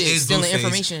allegedly slick shit, is stealing Blueface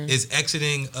information. is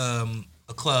exiting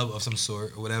a club of some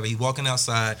sort or whatever. He's walking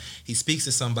outside. He speaks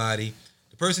to somebody.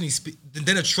 The person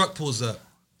then a truck pulls up,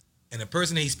 and the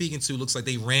person that he's speaking to looks like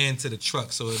they ran to the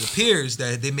truck. So it appears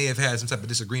that they may have had some type of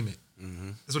disagreement.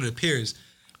 That's what it appears.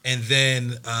 And then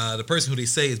the person who they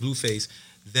say is Blueface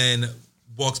then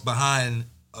walks behind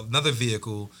another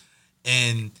vehicle,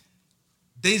 and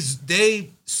they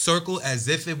circle as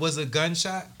if it was a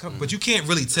gunshot, but you can't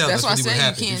really tell. That's That's, what really I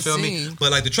what said, you happened. You can't feel me? see.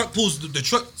 But like the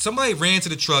truck, somebody ran to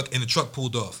the truck and the truck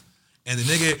pulled off, and the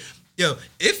nigga, yo,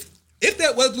 if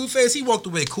that was Blueface, he walked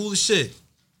away cool as shit.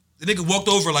 The nigga walked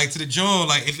over like to the joint,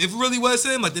 like if it really was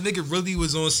him, like the nigga really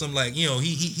was on some like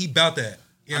he bout that.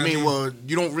 You know I what mean, well,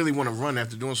 you don't really want to run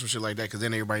after doing some shit like that because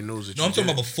then everybody knows that. No, I'm talking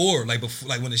about before like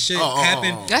when the shit Oh.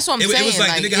 happened. That's what I'm It saying. was like,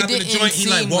 like, the nigga it hopped in the didn't joint, he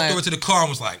like seem walked like- over to the car and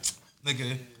was like, nigga, you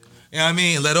know what I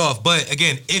mean? Let off. But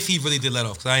again, if he really did let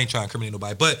off, because I ain't trying to incriminate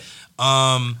nobody. But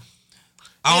I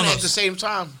don't know. At the same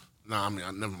time, I mean,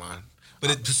 never mind.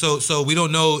 But so we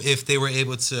don't know if they were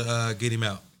able to get him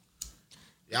out.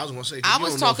 Yeah, I was gonna say. I you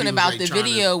was don't know if talking he about like, the trying to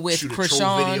video with shoot a troll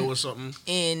Krishan video or something.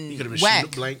 He in could have been Whack.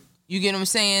 shooting blank. You get what I'm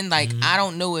saying? Like, Mm-hmm. I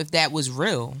don't know if that was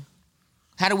real.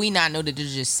 How do we not know that they're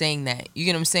just saying that? You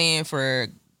get what I'm saying? For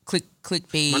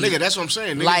clickbait. My nigga, that's what I'm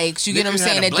saying. Nigga, Likes, you get what I'm nigga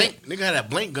saying? had a That blank, nigga had that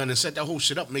blank gun and set that whole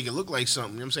shit up, make it look like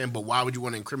something. You know what I'm saying? But why would you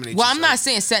want to incriminate Well, yourself? I'm not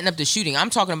saying setting up the shooting.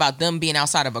 I'm talking about them being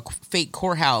outside of a fake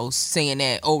courthouse saying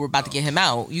that, we're about to get him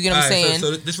out. You get what I'm All right, saying?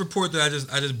 so this report that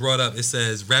I just brought up, it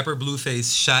says rapper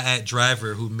Blueface shot at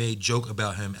driver who made joke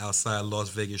about him outside Las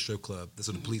Vegas strip club. That's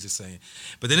what the police are saying.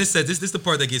 But then it says this is the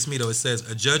part that gets me though. It says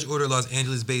a judge ordered Los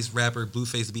Angeles-based rapper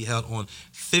Blueface to be held on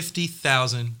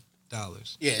 $50,000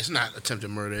 Yeah, it's not attempted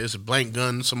murder. It's a blank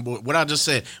gun. Some boy. What I just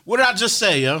said. What did I just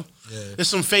say, yo? Yeah. It's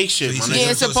some fake shit, my Yeah,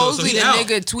 nigga. supposedly he the out.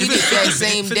 nigga tweeted that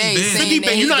same 50 day bands. saying 50 that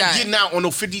band, he you're not got. getting out on no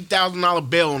 $50,000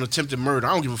 bail on attempted murder.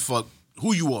 I don't give a fuck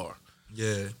who you are. Yeah.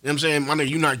 You know what I'm saying? My nigga,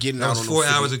 you're not getting That out was on 4 no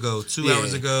 50. hours ago, 2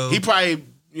 hours ago. He probably, you know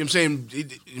what I'm saying?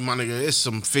 My nigga, it's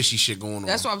some fishy shit going on.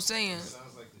 That's what I'm saying.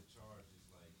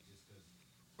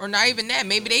 Or not even that.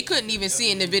 Maybe they couldn't even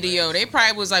see in the video. They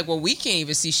probably was like, well, we can't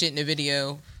even see shit in the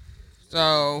video.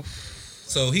 So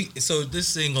So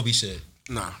this ain't gonna be shit.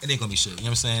 Nah. It ain't gonna be shit. You know what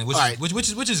I'm saying? Which, Alright.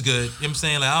 which is good. You know what I'm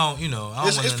saying? Like I don't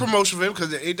It's wanna, promotion for him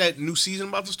because ain't that new season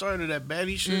about to start of that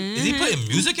baddie shit? Is he putting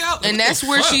music out? and What that's the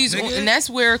where fuck, she's nigga? and that's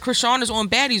where Krishan is on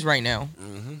Baddies right now.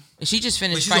 And she just Wait,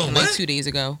 finished she's fighting on like what? 2 days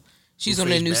ago. She's Blueface on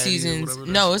the new Baddies or seasons. whatever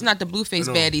No, that it's not the Blueface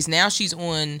No. Baddies. Now she's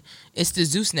on. It's the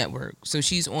Zeus Network. So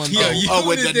she's on. Yo, Baddies. Oh,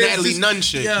 with is the this? Natalie Nunn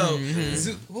shit. Yo,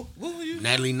 Mm-hmm. what were you?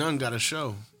 Natalie Nunn got a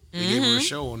show. They gave her a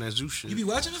show on that Zeus shit. You be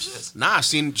watching them shit? Nah, I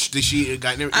seen she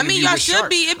got an I mean, interview y'all with should Sharp.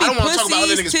 be. It be I don't wanna talk about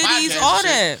other pussies, niggas' titties, podcasts all and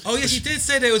shit. that. Oh yeah, she did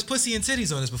say there was pussy and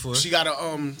titties on this before. She got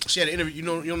she had an interview.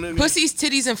 You don't know Pussies,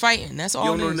 titties, and fighting. That's You all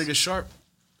don't know it the is. nigga Sharp?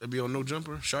 That be on No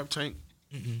Jumper, Sharp Tank.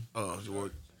 Oh,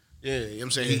 yeah, you know what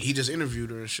I'm saying? He just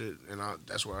interviewed her and shit, and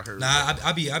that's where I heard. Nah,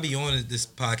 I be on this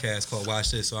podcast called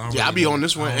Watch This, so I don't. Yeah, I really be know- on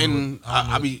this one, I don't and know- I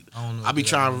don't know I be what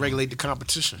trying to that regulate the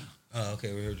competition. Oh,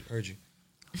 okay, we heard you.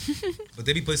 But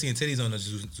they be pussy and titties on the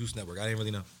Zeus Network. I didn't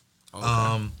really know.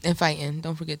 Okay. And fighting.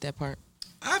 Don't forget that part.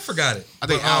 I forgot it. I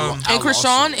think But, Outlaw- And Outlaw Krishan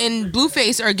also. and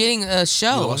Blueface are getting a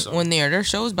show also. on there. Their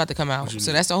show's about to come out. you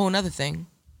So mean? that's a whole nother thing.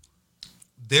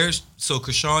 there's so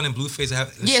Krishan and Blueface have.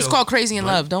 a Yeah, it's show. called Crazy in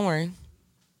Love. Don't worry.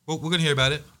 We're gonna hear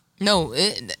about it. No,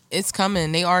 it's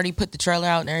coming. They already put the trailer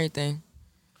out and everything.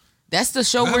 That's the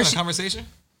show We're where having a she. conversation.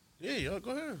 Yeah, yo,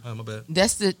 go ahead. Oh my bad.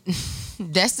 That's the.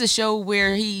 That's the show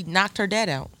where he knocked her dad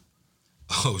out.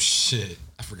 Oh shit,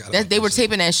 I forgot. That about they were this shit.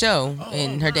 taping that show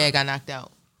and her dad got knocked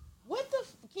out. What the?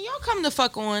 Can y'all come the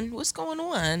fuck on? What's going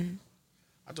on?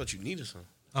 I thought you needed some.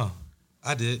 Oh,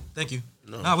 I did. Thank you.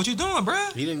 No. Nah, what you doing,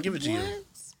 bruh? He didn't give it to you. What?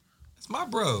 It's my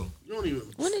bro. You don't even.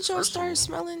 When did y'all First of all, start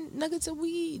smelling nuggets of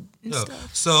weed and Yo,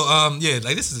 stuff? so yeah,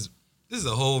 like this is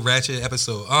a whole ratchet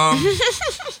episode. All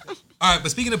right, but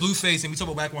speaking of Blueface, and we talk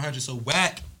about Whack 100, so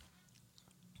Whack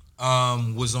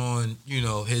was on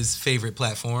his favorite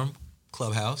platform,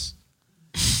 Clubhouse.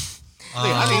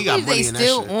 I think he got I believe money they in that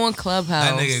still shit. on Clubhouse.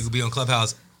 That nigga could be on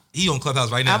Clubhouse. He on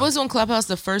Clubhouse right now. I was on Clubhouse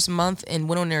the first month and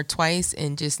went on there twice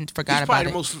and just forgot He's about probably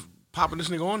it. the most popular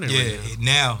nigga on there. Yeah, right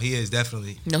now he is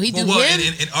definitely. No, he do. Well, him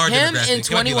in our him demographic. and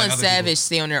It might be 21 like other Savage people.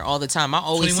 stay on there all the time. I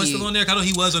always 21 see. still on there? I know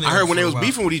he was on there. I heard when they for a was while.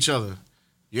 beefing with each other.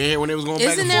 You ain't hear when they was going back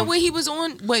Isn't and that forth? what he was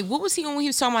on? Wait, what was he on when he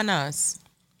was talking about Nas?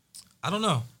 I don't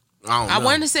know. I don't know. I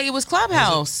wanted to say it was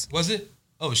Clubhouse. Was it?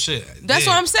 Oh shit. That's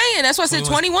Yeah. what I'm saying. That's why I said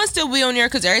 21 21 still be on there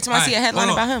because every time I see a All right, headline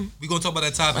hold on. about him. We gonna talk about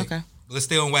that topic. Okay. But let's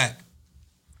stay on Whack.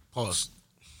 Pause.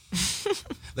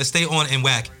 Let's stay on in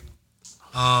Whack.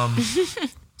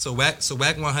 So Whack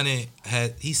 100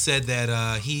 he said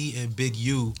that he and Big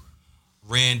U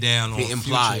ran down on He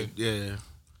implied. Future, Yeah.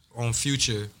 on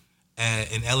Future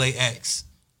in LAX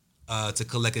to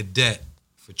collect a debt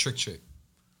for Trick.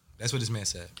 That's what this man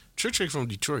said. Trick from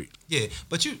Detroit. Yeah,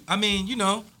 but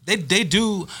they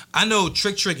do. I know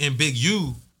Trick and Big U. You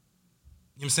know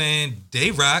what I'm saying?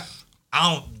 They rock.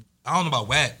 I don't know about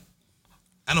Whack.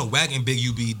 I know Whack and Big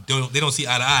U they don't see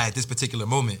eye to eye at this particular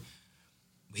moment.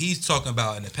 He's talking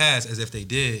about in the past as if they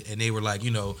did, and they were like,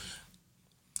 you know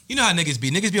how niggas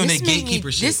be. Niggas be on their This made me-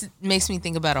 gatekeeper shit. This makes me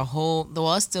think about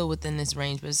though it's still within this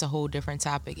range, but it's a whole different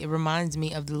topic. It reminds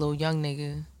me of the little young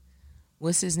nigga.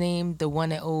 What's his name? The one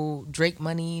that owed Drake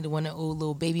money, the one that owed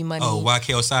Lil Baby money. Oh,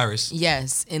 YK Osiris.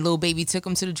 Yes, and Lil Baby took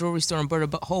him to the jewelry store and bought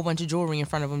a whole bunch of jewelry in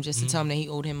front of him just to tell him that he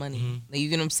owed him money. Like, you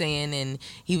get what I'm saying? And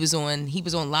he was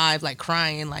on live like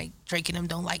crying, like Drake and them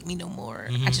don't like me no more.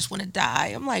 I just want to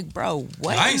die. I'm like, bro,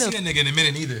 what? I in ain't the- seen that nigga in a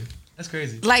minute either. That's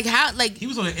crazy. Like how? Like He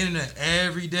was on the internet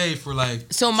every day for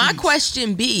like. so. 2 My weeks.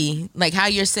 question be like, how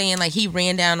you're saying like he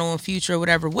ran down on Future or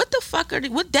whatever? What the fuck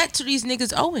what debt to these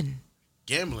niggas owing?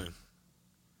 Gambling.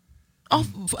 Oh,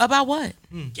 about what?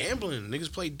 Gambling.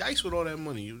 Niggas play dice with all that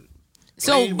money.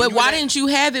 So, but why didn't you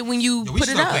have it when you Yo, we put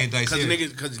should it start up? playing dice Because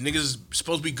here. niggas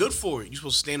supposed to be good for it. You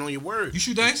supposed to stand on your word. You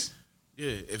shoot dice? Yeah.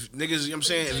 If niggas, you know what I'm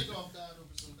saying?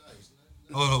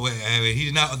 Oh no, wait, he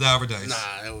did not die over dice.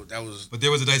 Nah, that was. But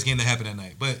there was a dice game that happened that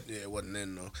night. But Yeah, it wasn't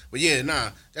then though. But yeah, nah,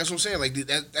 that's what I'm saying. Like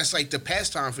that's like the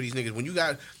pastime for these niggas. When you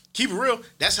got keep it real,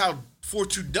 that's how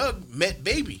 4-2 Doug met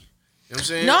Baby. You know what I'm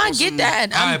saying? No, I On get some-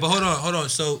 that. all right, but hold on.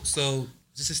 So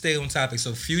just to stay on topic.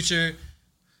 So Future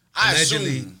I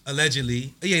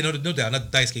allegedly, yeah, no doubt, not the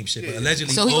dice game shit, but Yeah.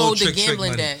 allegedly So he owed the Trick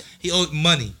gambling money. debt. He owed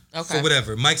money. Okay. for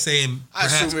whatever. Mike's saying I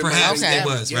assume perhaps it it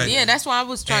was, right? Yeah, that's why I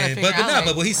was trying to figure out.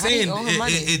 But what he's how do you saying, owe him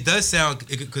money? it does sound,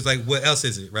 because like, what else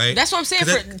is it, right? That's what I'm saying.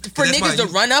 For niggas to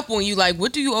run up on you, like,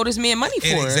 what do you owe this man money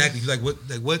for? Exactly. Like what?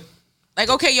 Like,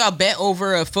 okay, y'all bet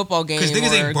over a football game. Because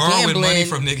niggas ain't borrowing gambling. money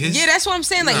from niggas. Yeah, that's what I'm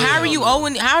saying. Like, how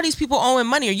are these people owing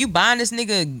money? Are you buying this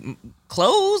nigga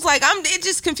clothes? Like, it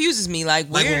just confuses me. Like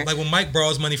when Mike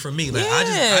borrows money from me, like I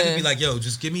just be like, yo,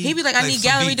 just give me. He'd be like, I need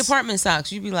gallery department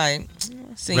socks. You'd be like,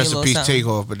 sing Rest a in little peace, something.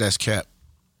 Takeoff, but that's cap.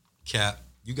 Cap.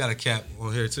 You got a cap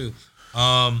on here too.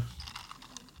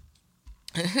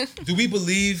 Do we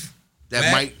believe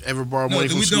That Mike ever borrow money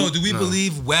from Snoop? Do we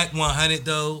believe Wack 100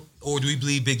 though, or do we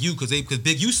believe Big U? Because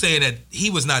Big U saying that he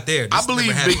was not there. I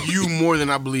believe Big U more than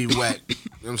I believe Wack. You know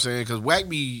what I'm saying? Because Wack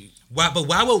be. But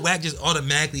why would Wack just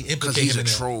automatically implicate Because he's him a in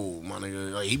that? troll, my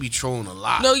nigga. Like, he be trolling a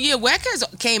lot. No, yeah, Wack has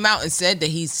came out and said that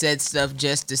he said stuff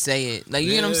just to say it. Like,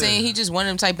 you know what I'm saying? He just one of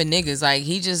them type of niggas. Like,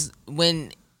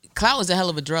 when clout is a hell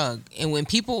of a drug, and when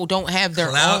people don't have their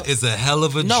clout is a hell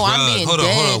of a drug. No, I'm being hold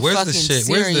dead on. Where's the fucking shit? serious.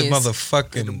 Where's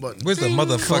the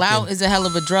motherfucking? Clout is a hell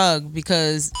of a drug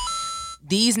because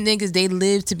these niggas, they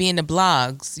live to be in the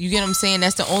blogs. You get what I'm saying?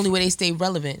 That's the only way they stay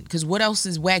relevant. Because what else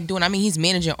is Wack doing? I mean, he's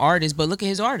managing artists, but look at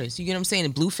his artists. You get what I'm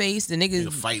saying? The Blueface, the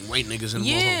niggas fighting white niggas in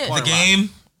the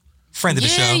game. Friend of the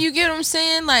show. Yeah, you get what I'm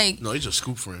saying? Like, no, he's a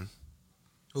Scoop friend.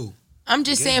 Who? I'm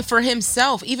just saying for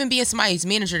himself, even being somebody's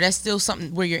manager, that's still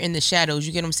something where you're in the shadows.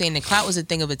 You get what I'm saying? The clout was a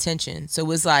thing of attention. So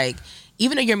it's like,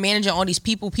 even though you're managing all these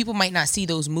people might not see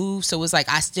those moves. So it's like,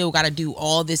 I still got to do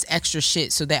all this extra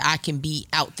shit so that I can be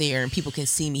out there and people can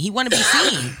see me. He want to be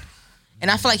seen.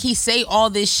 And I feel like he say all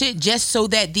this shit just so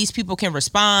that these people can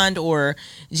respond or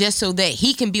just so that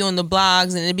he can be on the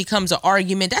blogs and it becomes an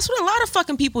argument. That's what a lot of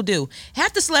fucking people do.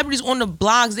 Half the celebrities on the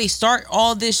blogs, they start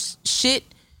all this shit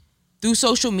through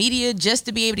social media just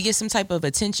to be able to get some type of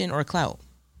attention or clout.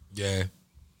 Yeah.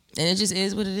 And it just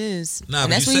is what it is. Nah, and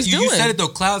but that's what he's doing. You said it though.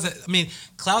 Clout's a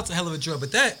hell of a drug,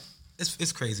 but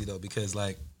it's crazy though because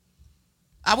like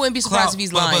I wouldn't be surprised if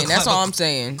he's lying. That's all I'm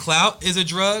saying. Clout is a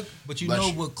drug, but you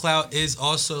know what clout is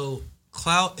also.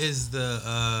 Clout is the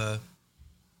I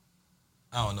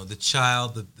don't know, the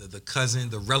child, the cousin,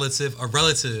 a relative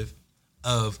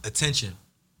of attention.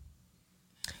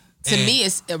 To me,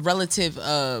 it's a relative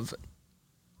of.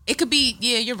 It could be,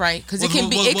 yeah, you're right, because it can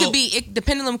be. It could be. The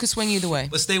pendulum could swing either way.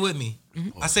 But stay with me.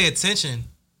 Mm-hmm. I say attention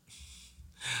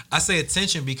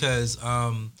because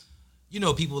you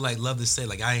know, people like love to say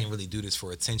like I ain't really do this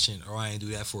for attention or I ain't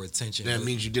do that for attention. That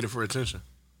means you did it for attention.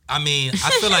 I mean, I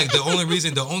feel like the only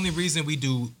reason we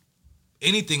do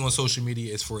anything on social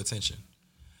media is for attention.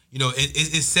 You know,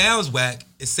 it sounds whack,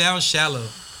 it sounds shallow,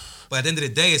 but at the end of the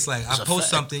day, it's like I post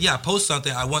something. Yeah, I post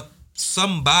something. I want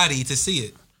somebody to see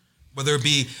it, whether it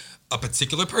be a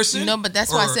particular person. No, but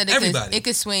that's why I said it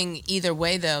could swing either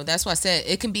way, though. That's why I said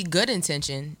it can be good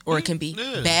intention or it can be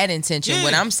bad intention. Yeah.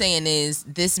 What I'm saying is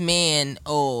this man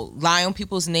lie on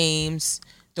people's names,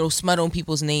 throw smut on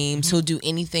people's names. Mm-hmm. He'll do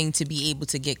anything to be able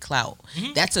to get clout.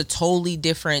 Mm-hmm. That's a totally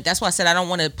different. That's why I said I don't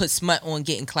want to put smut on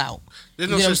getting clout. There's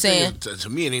no such thing. To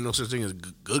me, it ain't no such thing as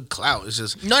good clout. It's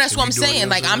just no. That's what I'm saying.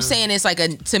 Like I'm saying, it's like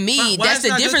to me. Why that's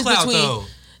the difference between. Though?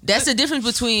 That's the difference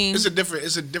between. It's a different.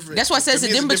 That's why I said it's the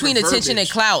difference between attention and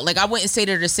clout. Like I wouldn't say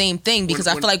they're the same thing because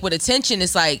I feel like with attention,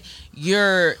 it's like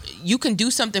you can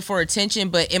do something for attention,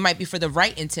 but it might be for the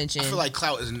right intention. I feel like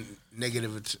clout is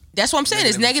negative. That's what I'm saying.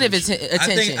 It's negative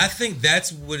attention. I think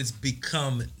that's what it's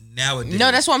become nowadays.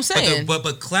 No, that's what I'm saying.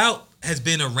 But clout has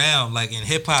been around like in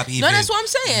hip hop. Even no, that's what I'm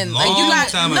saying. Like you got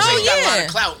time no, you got a lot of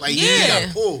clout. Like you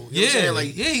got pull. You know what I'm saying?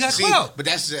 Like you got clout. But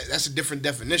that's a different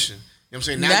definition. You know what I'm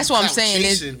saying? Now that's what I'm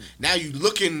saying. Now you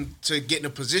looking to get in a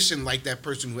position like that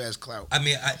person who has clout. I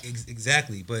mean,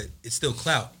 exactly, but it's still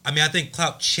clout. I mean, I think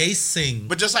clout chasing.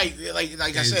 But just like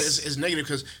I said, it's negative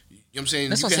because you know what I'm saying.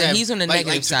 That's what I'm saying. He's on the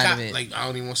negative side of it. Like I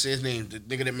don't even want to say his name. The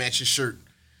nigga that matches his shirt.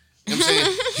 You know what I'm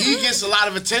saying? He gets a lot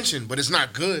of attention, but it's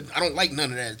not good. I don't like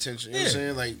none of that attention. You know what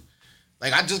I'm saying?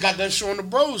 Like I just got done showing the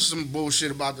bros some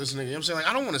bullshit about this nigga. You know what I'm saying? Like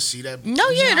I don't want to see that. No,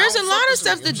 yeah, there's a lot of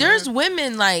stuff that there's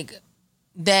women like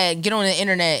that get on the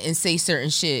internet and say certain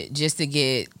shit just to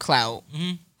get clout.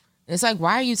 Mm-hmm. It's like,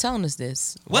 why are you telling us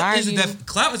this? What is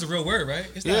clout is a real word, right?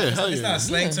 It's not, it's not a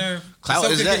slang term.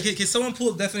 Clout is that. Can someone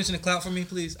pull up the definition of clout for me,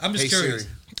 please? I'm just curious.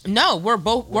 Siri. No, we're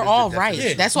all right.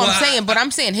 Yeah. That's what I'm saying. But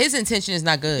I'm saying his intention is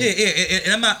not good.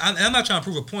 Yeah. And I'm not trying to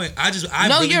prove a point. I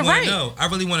really want to know. I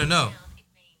really want to know.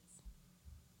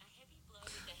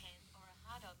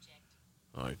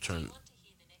 All right, turn.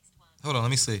 Hold on,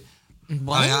 let me see.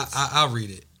 What? I'll read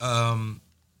it. A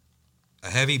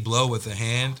heavy blow with a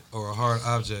hand or a hard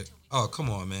object. Oh, come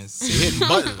on, man. Hitting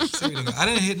buttons. I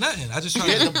didn't hit nothing. I just tried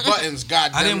Hit the buttons,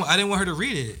 goddamn. I didn't want her to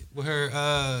read it with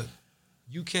her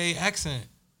UK accent.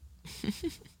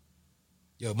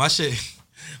 Yo, my shit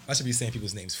be saying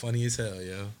people's names funny as hell,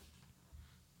 yo.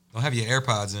 Don't have your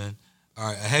AirPods in. All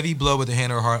right, a heavy blow with a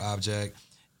hand or hard object.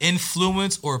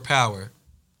 Influence or power,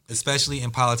 especially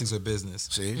in politics or business.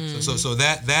 See? So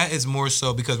that is more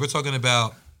so because we're talking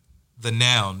about the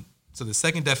noun. So the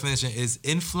second definition is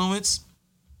influence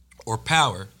or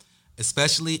power,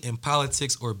 especially in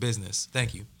politics or business.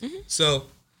 Thank you. So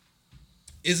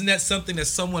isn't that something that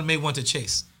someone may want to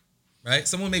chase? Right?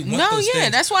 Someone may want those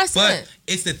things. That's why I said. But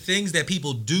it's the things that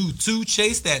people do to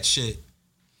chase that shit.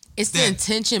 It's the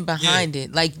intention behind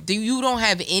it. Like, you don't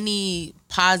have any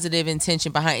positive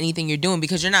intention behind anything you're doing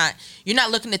because you're not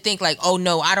looking to think like, oh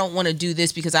no, I don't want to do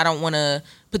this because I don't want to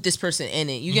put this person in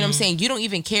it. You get what I'm saying? You don't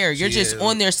even care. You're just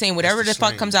on there saying whatever the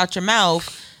fuck comes out your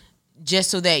mouth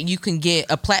just so that you can get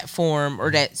a platform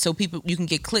or that so people you can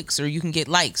get clicks or you can get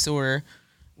likes or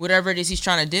whatever it is he's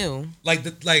trying to do.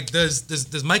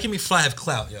 Does Mikey McFly have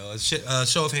clout, yo?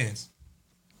 Show of hands.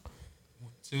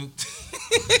 1, 2.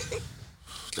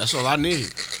 That's all I need.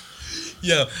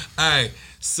 Yo, all right.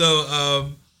 So,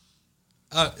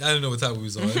 I don't know what topic we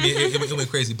was on. I mean, it went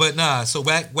crazy. But nah, so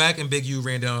Wack and Big U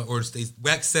ran down, or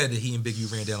Wack said that he and Big U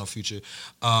ran down on Future.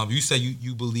 You say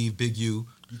you believe Big U.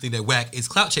 You think that Wack is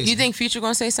clout chasing. You think Future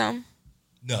gonna say something?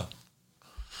 No.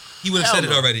 He would have said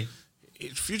it already.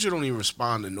 Future don't even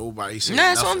respond to nobody. No,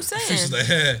 that's what I'm saying. Like,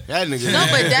 hey. That nigga. No,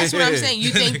 but that's what I'm saying.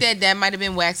 You think that might have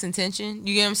been Wack's intention?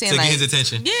 You get what I'm saying? To like, get his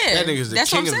attention. Yeah, That nigga's the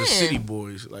that's king what of I'm the saying. city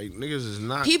boys. Like, niggas is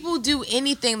not. People do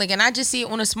anything, like, and I just see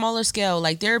it on a smaller scale.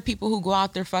 Like, there are people who go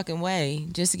out their fucking way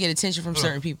just to get attention from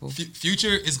certain people.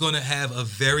 Future is going to have a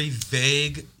very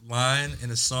vague line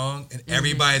in a song, and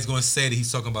everybody's going to say that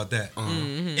he's talking about that.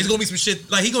 It's going to be some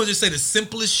shit, like, he's going to just say the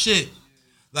simplest shit.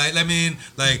 Like, I mean,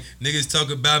 like, niggas talk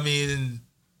about me and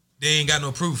they ain't got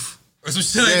no proof. Or some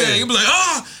shit like that. He'll be like,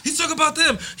 he's talking about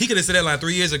them. He could have said that line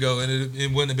 3 years ago and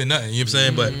it wouldn't have been nothing. You know what I'm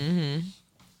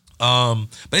saying? But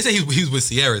they say he was with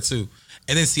Ciara too.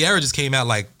 And then Ciara just came out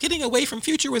like, getting away from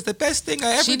Future was the best thing I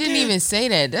ever did. She didn't even say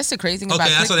that. That's the crazy thing about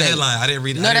clickbait. Okay, I saw the headline. I didn't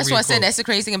read it. No, that's what I said. That's the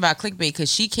crazy thing about clickbait because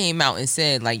she came out and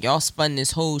said, like, y'all spun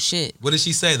this whole shit. What did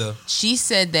she say though? She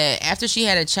said that after she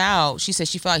had a child, she said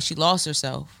she felt like she lost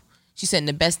herself. She said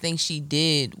the best thing she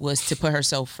did was to put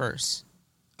herself first.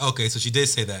 Okay, so she did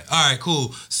say that. All right,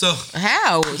 cool. So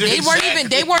how they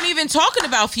weren't even talking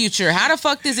about Future. How the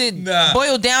fuck does it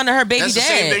boil down to her baby That's dad? the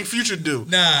same thing Future do.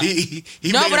 Nah. He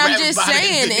No, made but a I'm rap just about it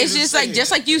saying. and It's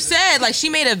just like you said. Like she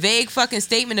made a vague fucking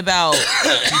statement about.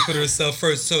 she put herself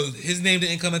first. So his name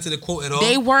didn't come into the quote at all.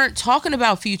 They weren't talking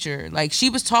about Future. Like she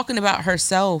was talking about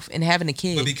herself and having a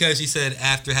kid. But because she said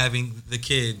after having the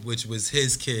kid, which was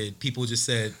his kid, people just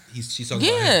said she's talking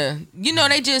about him. Yeah, you know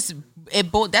they just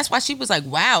that's why she was like,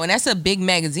 wow, and that's a big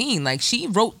magazine. Like she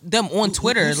wrote them on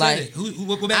Twitter. Who said like it?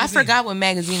 What magazine? I forgot what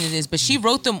magazine it is, but she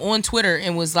wrote them on Twitter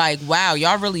and was like, wow,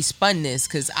 y'all really spun this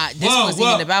because this wasn't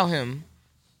even about him.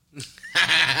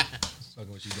 That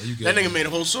nigga made a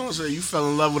whole song saying you fell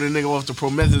in love with a nigga off the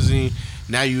promethazine.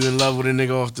 Now you in love with a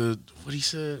nigga off the what he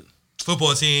said?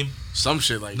 Football team. Some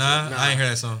shit like that. Nah, I ain't hear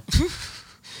that song.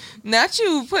 Not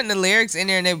you putting the lyrics in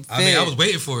there and they fit. I mean, I was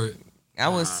waiting for it. I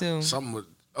was too. Something with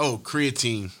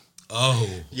creatine. Oh.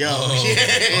 Yo,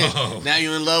 yeah. Oh. Now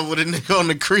you in love with a nigga on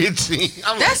the creatine.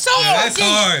 That's so that's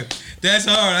hard. That's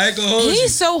hard. I ain't gonna hold you.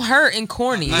 He's so hurt and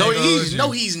corny.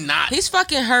 No, he's not. He's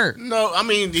fucking hurt. No, I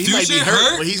mean he might be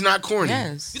hurt, but he's not corny.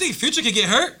 Yes. You think Future could get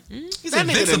hurt? He's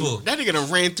invincible. That nigga done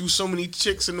ran through so many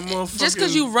chicks in the motherfucker. Just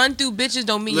because you run through bitches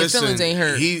don't mean your feelings ain't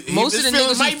hurt. Most of the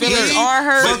niggas whose feelings are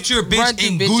hurt. Fucked your bitch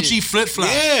in Gucci flip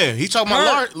flops. Yeah, he talking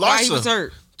about Larsa. Why he was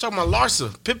hurt? Talking about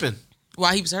Larsa Pippen.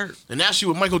 Why he was hurt? And now she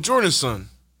with Michael Jordan's son.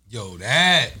 Yo,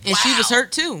 that. And she was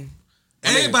hurt too.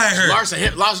 Everybody hurt.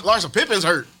 Larsa Pippen's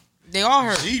hurt. They all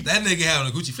hurt. That nigga had on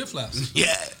the Gucci flip flops.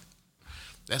 Yeah,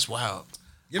 that's wild.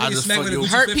 You ever get smacked with a Gucci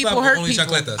hurt flip people flop hurt or only people.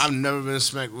 chancletas? I've never been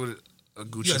smacked with a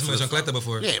Gucci. You got smacked with chancleta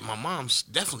before? Yeah, my mom's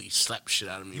definitely slapped shit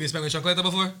out of me. You been smacked with chancleta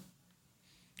before?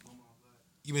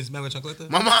 You been smacked with chancleta?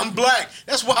 My mom black.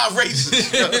 That's why I'm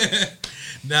racist.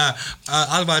 Nah,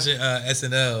 I was watching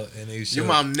SNL and they showed. Your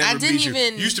mom never beat you.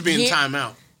 You used to be in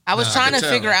timeout. I was trying to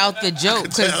figure out the joke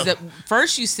because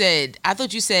first I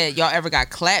thought you said y'all ever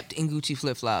got clapped in Gucci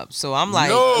flip flops. So I'm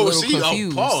like a little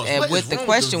confused at what the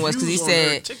question was because he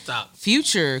said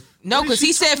Future. No, because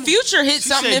he said Future hit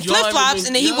something in flip flops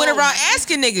and then he went around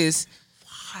asking niggas.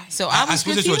 So I was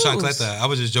switched confused. to a chancleta. I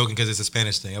was just joking because it's a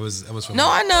Spanish thing. I was from. No,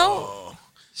 I know.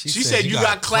 She said you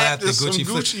got clapped in some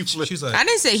Gucci flip. She's like, I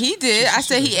didn't say he did. I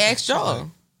said he asked y'all.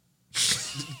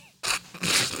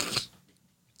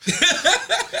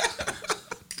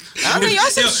 I mean, y'all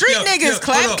some street niggas.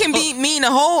 Clap can mean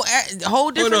a whole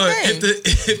different thing.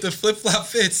 If the flip flop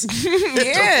fits,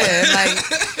 yeah,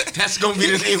 like that's gonna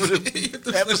be the name of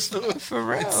the episode for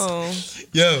real.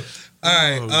 Yo, all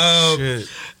right. Shit.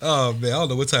 Oh man, I don't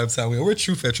know what time we are. Where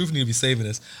Truth at? Truth need to be saving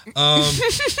us.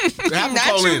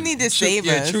 Not Truth need to save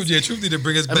us. Truth need to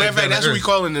bring us back. Matter of fact, that's what we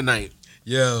calling tonight.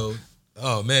 Yo,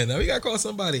 oh man, now we gotta call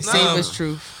somebody. Save us,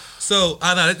 Truth. So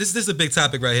I know this is a big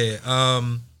topic right here.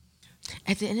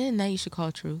 At the end of the night, you should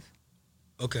call Truth.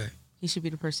 Okay. He should be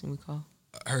the person we call.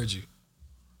 I heard you.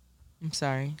 I'm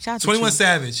sorry. Shout out to 21 Truth.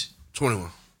 Savage. 21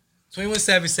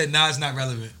 Savage said Nas not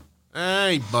relevant.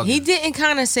 Hey, bugging. He didn't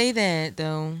kind of say that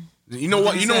though. You know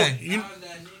what?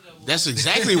 That's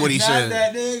exactly what he said.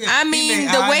 I mean,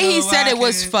 the way he said it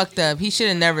was fucked up. He should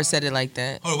have never said it like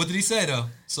that. Hold on, what did he say though?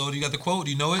 So do you got the quote?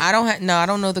 Do you know it? I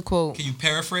don't know the quote. Can you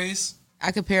paraphrase?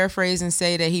 I could paraphrase and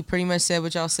say that he pretty much said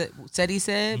what y'all said he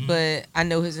said, but I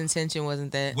know his intention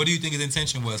wasn't that. What do you think his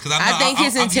intention was? Because I think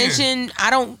his intention,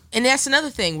 and that's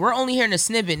another thing. We're only hearing a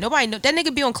snippet. Nobody know that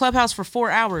nigga be on Clubhouse for 4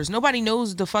 hours. Nobody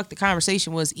knows the fuck the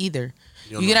conversation was either.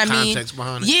 You get what I mean? Context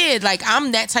behind it. Yeah, like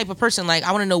I'm that type of person. Like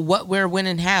I want to know what, where, when,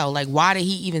 and how. Like why did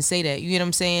he even say that? You get what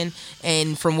I'm saying?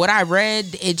 And from what I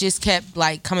read, it just kept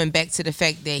like coming back to the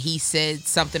fact that he said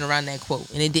something around that quote,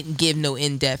 and it didn't give no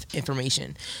in-depth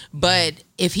information. But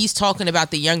if he's talking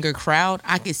about the younger crowd,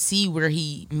 I could see where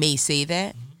he may say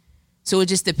that. So it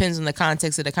just depends on the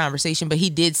context of the conversation. But he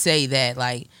did say that,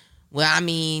 like, well, I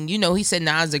mean, you know, he said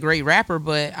Nas is a great rapper,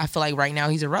 but I feel like right now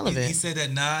he's irrelevant. He said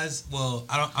that Nas, well,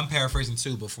 I'm paraphrasing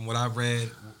too, but from what I read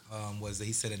was that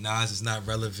he said that Nas is not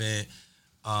relevant.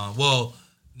 Well,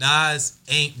 Nas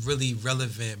ain't really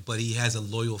relevant, but he has a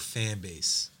loyal fan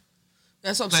base.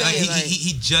 That's what I'm saying.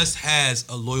 He just has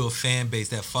a loyal fan base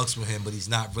that fucks with him, but he's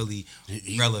not really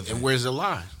relevant. And where's the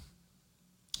lie?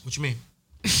 What you mean?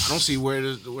 I don't see where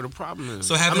the problem is.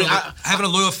 So having a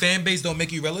loyal fan base don't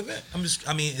make you relevant?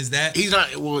 Is that he's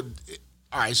not? Well,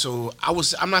 all right. So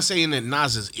I'm not saying that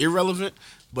Nas is irrelevant,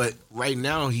 but right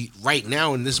now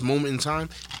in this moment in time,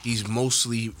 he's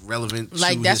mostly relevant.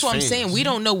 Like to that's his what fans. I'm saying. We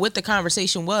don't know what the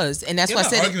conversation was, and that's why I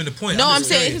said arguing the point. No, I'm just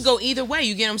saying curious. it could go either way.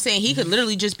 You get what I'm saying? He could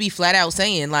literally just be flat out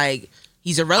saying like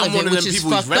he's irrelevant, I'm one of which them is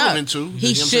people he's fucked up. relevant to. You know He what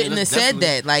I'm saying? shouldn't have That's said definitely-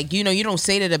 that. Like, you know, you don't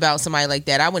say that about somebody like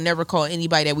that. I would never call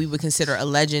anybody that we would consider a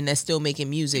legend that's still making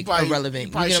music irrelevant.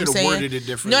 You probably get what I'm should have saying? worded it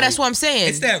differently. No, that's what I'm saying.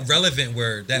 It's that relevant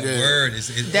word. That word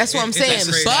is That's what I'm it's saying, a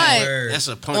crazy but- word. That's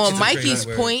a punch. On to the Mikey's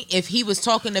face. point, if he was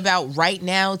talking about right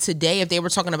now, today, if they were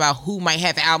talking about who might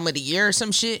have album of the year or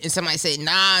some shit, and somebody said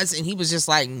Nas, and he was just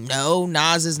like, no,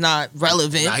 Nas is not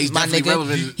relevant. Nah, he's my definitely nigga.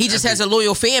 relevant. He just has a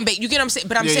loyal fan base. You get what I'm saying?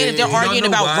 But I'm Yeah, saying yeah, if they're yeah. arguing You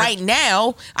don't know about why. right now,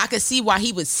 I could see why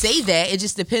he would say that. It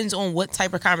just depends on what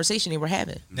type of conversation they were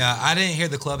having. Now, I didn't hear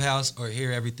the Clubhouse or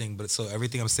hear everything, but so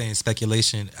everything I'm saying is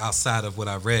speculation outside of what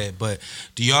I read. But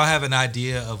do y'all have an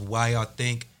idea of why y'all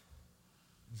think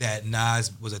that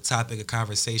Nas was a topic of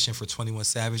conversation for 21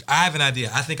 Savage? I have an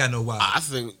idea. I think I know why. I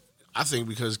think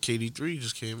because KD3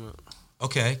 just came out.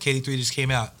 Okay, KD3 just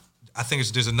came out. I think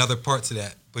there's another part to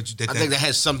that. But I think that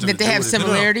has something That to they do have with it.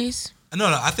 similarities. No.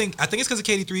 I think it's because of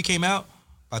KD3 came out.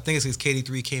 But I think it's because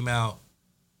KD3 came out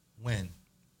when?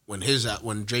 When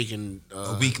Drake and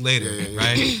A week later, yeah.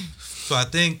 right? So I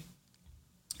think,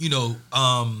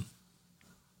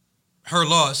 Her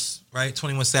Loss, right?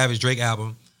 21 Savage Drake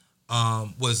album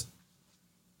was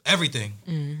everything.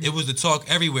 Mm-hmm. It was the talk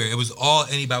everywhere. It was all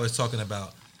anybody was talking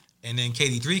about. And then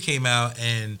KD3 came out,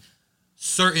 and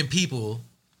certain people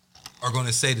are going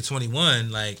to say to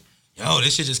 21, like, yo,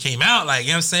 this shit just came out. Like, you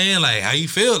know what I'm saying? Like, how you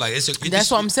feel? Like,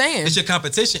 That's what I'm saying. It's your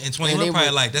competition. And 21 they probably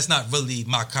were- like, that's not really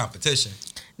my competition.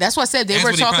 That's why I said they That's were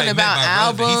what he talking probably about meant by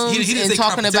relevant. albums He didn't and say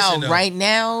talking about competition, though. right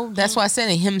now. That's why I said,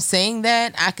 and him saying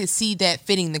that, I could see that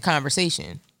fitting the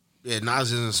conversation. Yeah,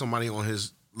 Nas isn't somebody on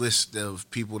his list of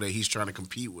people that he's trying to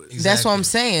compete with. That's what I'm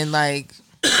Exactly. saying. Like,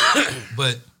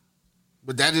 But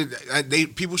But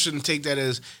people shouldn't take that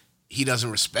as he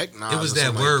doesn't respect Nas. It was or that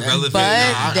something word like that. relevant. but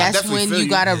I that's definitely when feel you you.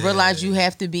 gotta Yeah. realize you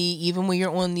have to be, even when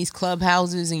you're on these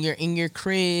clubhouses and you're in your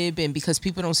crib, and because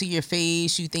people don't see your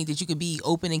face, you think that you could be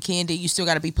open and candid. You still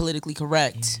gotta be politically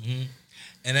correct.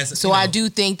 and that's So I do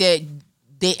think that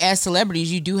they, as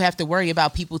celebrities, you do have to worry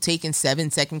about people taking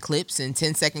 7-second clips and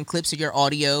 10-second clips of your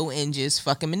audio and just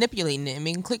fucking manipulating it and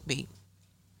making clickbait.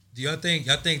 Do y'all think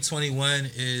 21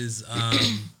 is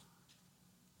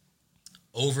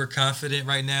overconfident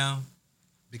right now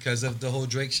because of the whole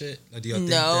Drake shit? Or do y'all think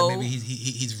No. that maybe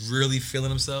he's really feeling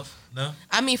himself? No.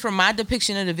 I mean, from my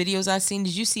depiction of the videos I've seen,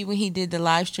 did you see when he did the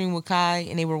live stream with Kai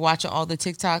and they were watching all the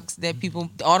TikToks that people,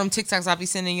 all them TikToks I be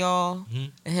sending y'all,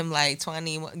 and him like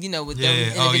 20, you know, with them in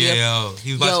the video.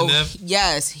 He was watching them.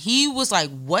 Yes, he was like,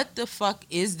 "What the fuck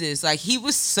is this?" Like he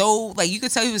was so like you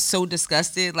could tell he was so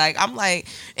disgusted. Like I'm like,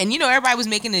 and you know everybody was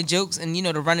making the jokes, and you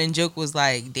know the running joke was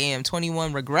like, "Damn,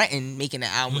 21 regretting making an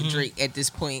album with Drake at this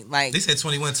point." Like they said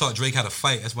 21 taught Drake how to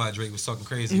fight. That's why Drake was talking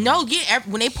crazy. No, yeah.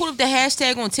 When they pulled up the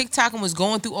hashtag on TikTok and was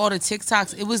going through all the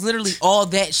TikToks, it was literally all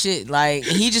that shit. Like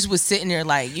he just was sitting there,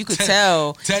 like you could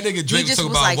tell. That nigga Drake was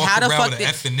talking about like, walking around with an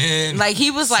F and N. Like he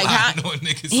was like, how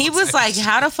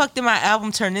the fuck did my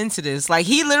album turn into this? Like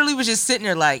he literally was just sitting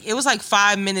there, like it was like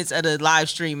 5 minutes of the live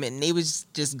stream, and he was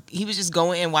just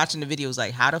going and watching the videos.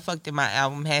 Like how the fuck did my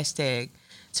album hashtag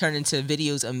turn into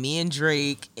videos of me and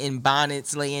Drake in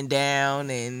bonnets laying down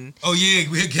and I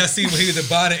seen when he was in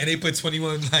bonnet and they put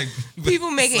 21 like people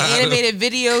making animated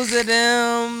videos of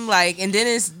them, like, and then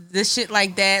it's this shit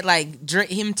like that, like Drake,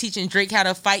 him teaching Drake how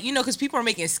to fight, you know, because people are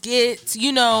making skits,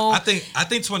 you know. I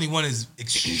think 21 is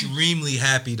extremely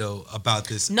happy though about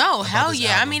this. No, hell yeah,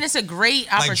 album. I mean it's a great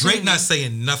opportunity. Like Drake not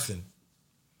saying nothing,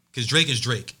 because Drake is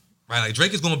Drake, right? Like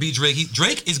Drake is gonna be Drake.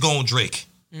 Drake is going Drake.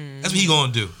 That's what he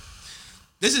gonna do.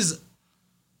 This is,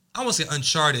 I won't say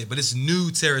uncharted, but it's new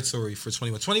territory for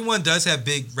 21. 21 does have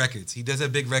big records. He does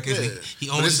have big records. Yeah. He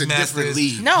owns his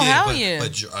masters. No, hell yeah.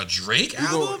 But a Drake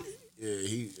album?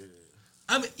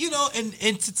 I mean, you know,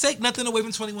 and to take nothing away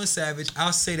from 21 Savage,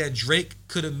 I'll say that Drake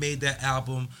could have made that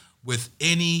album with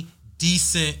any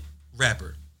decent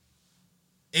rapper.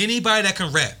 Anybody that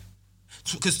can rap.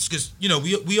 Because you know,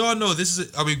 we all know this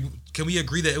is, can we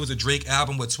agree that it was a Drake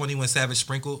album with 21 Savage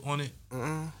sprinkled on it?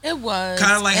 It was.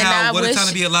 Kind of like how What a Time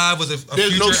to Be Alive was a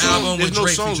Future album with Drake.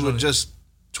 There's no songs with just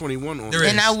 21 on it.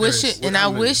 And I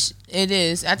wish it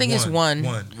is. I think it's one.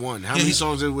 How many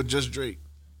songs is it with just Drake?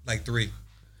 Like 3.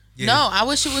 Yeah. No, I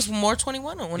wish it was more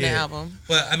 21 on the album.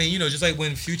 But I mean, you know, just like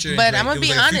when Future. But I'm gonna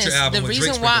be honest. The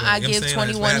reason why I give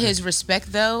 21 his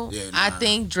respect, though, I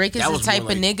think Drake is the type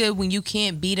of nigga when you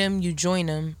can't beat him, you join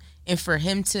him, and for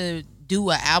him to do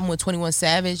an album with 21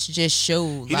 Savage just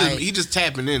showed. He just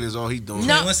tapping in is all he doing.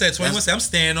 No, 21 said I'm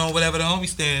standing on whatever the homie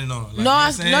standing on.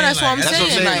 Like, that's what I'm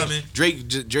saying. Like,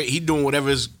 Drake, he doing whatever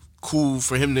is cool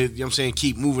for him to, you know what I'm saying,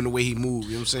 keep moving the way he moves.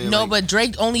 You know what I'm saying? No, but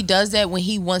Drake only does that when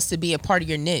he wants to be a part of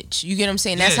your niche. You get what I'm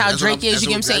saying? That's how Drake is. You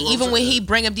get what I'm saying? Even when he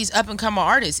bring up these up and coming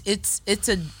artists, it's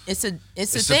a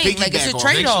thing. Like it's a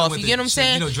trade off. You get what I'm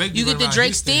saying? You get the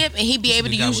Drake stamp and he be able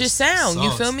to use your sound. You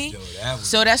feel me?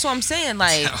 So that's what I'm saying.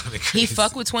 Like he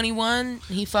fuck with 21.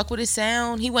 He fuck with his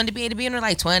sound. He wanted to be able to be in there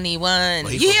like 21.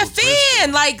 He a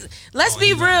fan. Like let's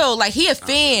be real. Like he a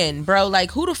fan, bro.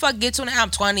 Like who the fuck gets on the album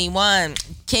 21?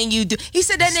 Can you do? He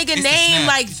said that nigga name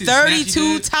like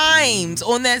 32 times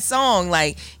on that song.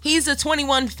 Like he's a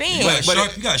 21 fan.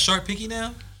 You got a sharp pinky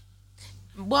now?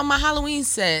 Well, my Halloween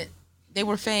set, they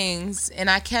were fangs, and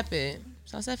I kept it.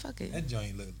 So I said, "Fuck it." That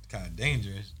joint looked kind of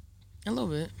dangerous. A little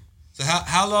bit. So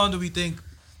how long do we think?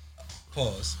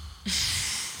 Pause.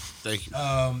 Thank you.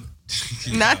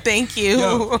 Not thank you.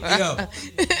 Yo.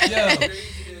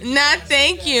 Not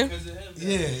thank you.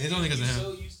 Yeah, it's only because of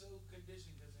him.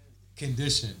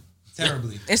 Condition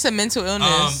terribly. It's a mental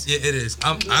illness. Yeah, it is.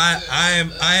 I'm damaged.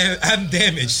 I am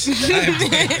damaged.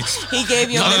 He gave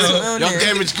you a mental illness. Y'all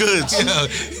damaged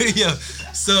goods. Yeah.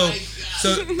 So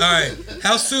all right.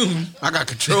 How soon? I got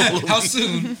control. How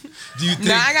soon do you think?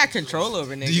 Nah, I got control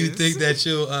over niggas. Do you think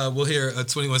that we'll hear a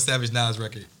 21 Savage Nas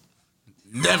record?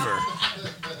 Never.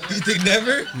 You think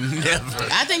never? Never.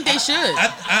 I think they should.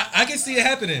 I can see it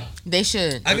happening. They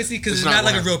should. I can see because it's not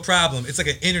like a real problem. It's like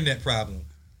an internet problem.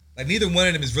 Like neither one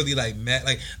of them is really like mad.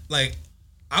 Like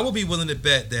I would be willing to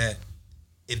bet that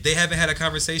if they haven't had a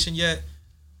conversation yet,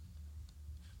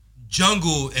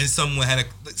 Jungle and someone had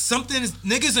something.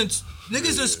 Niggas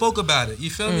done spoke about it. You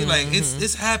feel me? Like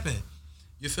it's happened.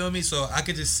 You feel me? So I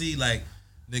could just see like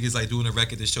niggas like doing a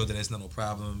record to show that it's not no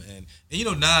problem. And you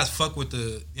know Nas fuck with the. You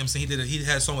know what I'm saying? He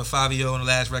had a song with Fabio on the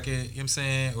last record. You know what I'm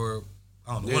saying? Or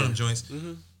I don't know, one of them joints.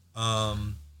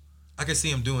 I could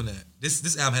see him doing that.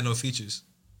 This album had no features.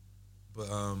 But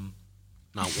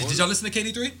did y'all listen to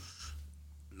KD3?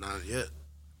 Not yet.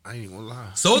 I ain't even gonna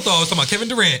lie. So thought I was talking about Kevin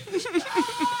Durant.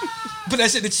 Put that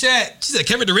shit in the chat. She said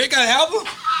Kevin Durant got an album.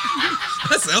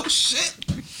 I said, oh shit.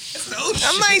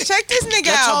 I'm like, check this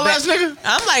nigga out.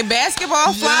 I'm like,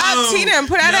 basketball flops. He done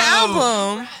put out an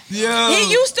album.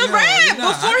 He used to rap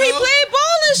before he played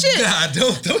ball and shit. Nah,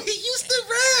 don't he used to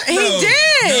rap? He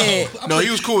did. No, he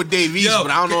was cool with Dave East,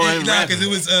 but I don't know him rapping. Because it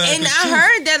was. And I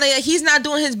heard that like, he's not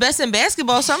doing his best in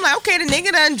basketball, so I'm like, okay, the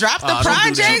nigga done dropped the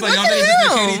project. She was like, look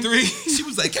at him. KD3. She was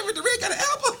was like, Kevin Durant got an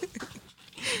album.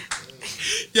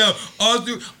 Yo,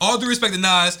 all due respect to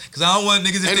Nas, because I don't want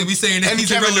niggas to think we saying that he's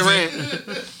Kevin irrelevant.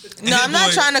 Durant. No, I'm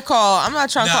not trying to call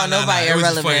nobody It was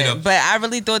just funny, irrelevant. though. But I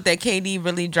really thought that KD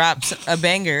really dropped a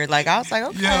banger. Like I was like,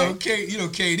 okay. Yo,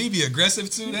 KD be aggressive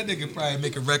too. That nigga probably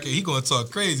make a record. He gonna talk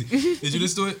crazy. Did you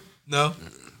listen to it? No.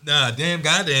 Nah. Damn.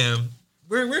 Goddamn.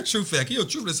 We're True Fact. Yo,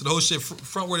 True listen to the whole shit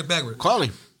frontward and backward. Call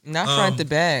him. Not front to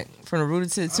back, from the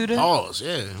rooted to the tutor. Pause.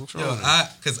 Yeah. What's wrong?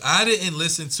 Because I didn't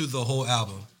listen to the whole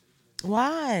album.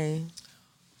 Why?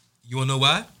 You wanna know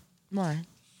why? Why?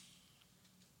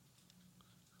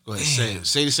 Go ahead. Say it.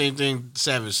 Say the same thing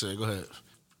Savage said. Go ahead.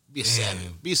 Be a savage.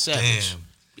 Be a savage. Damn.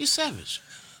 Be a savage.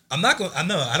 I'm not gonna. I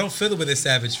know I don't feel it way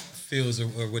Savage feels or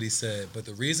what he said, but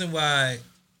the reason why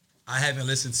I haven't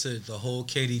listened to the whole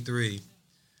KD3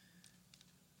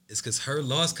 is because her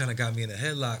loss kind of got me in a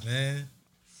headlock, man.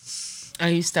 Are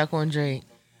you stuck on Drake?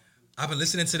 I've been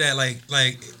listening to that like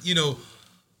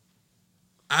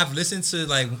I've listened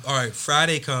to all right,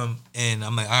 Friday come and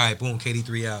I'm like, all right, boom,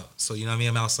 KD3 out. So you know what I mean?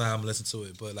 I'm outside, I'm gonna listen to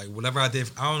it. But like whatever I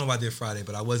did, I don't know what I did Friday,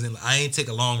 but I ain't take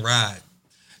a long ride.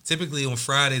 Typically on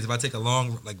Fridays, if I take a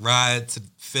long ride to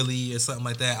Philly or something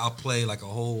like that, I'll play like a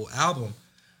whole album.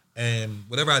 And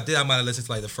whatever I did, I might have listened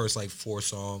to the first 4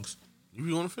 songs. You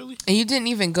be going to Philly? And you didn't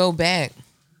even go back.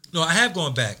 No, I have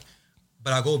gone back.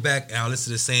 But I go back and I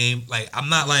listen to the same. I'm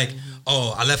not like,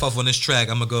 oh, I left off on this track.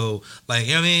 I'm gonna go, you know what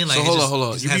I mean? So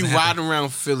hold on. You be riding around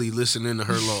Philly listening to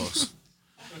her loss.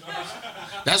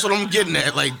 That's what I'm getting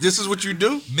at. This is what you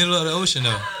do? Middle of the ocean,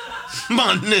 though.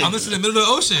 My nigga. I'm listening to the middle of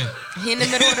the ocean. He in the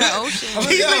middle of the ocean.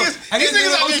 These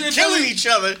niggas out there killing each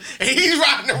other, and he's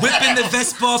riding around. Whipping the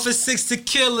Vespa for 6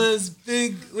 tequilas.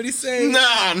 Big, what'd he say?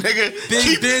 Nah, nigga.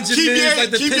 Big Benjamins, like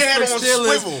the Pittsburgh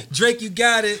Steelers. Swivel. Drake, you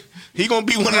got it. He gonna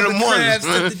be one of them ones.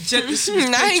 Now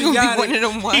he gonna be one of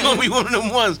them ones. He gonna be one of them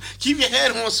ones. Keep your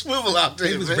head on swivel out there.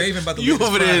 He was man. raving about the you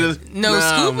over there. No,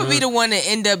 Scoop would be the one that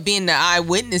end up being the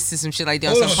eyewitness to some shit like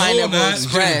that. Oh, On some Pineapple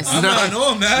Express. I'm not.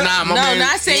 Nah, my No, man,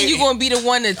 not saying you gonna be the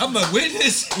one that. I'm a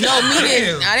witness. No, me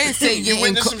didn't. I didn't say you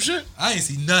witness some shit. I ain't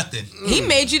see nothing. He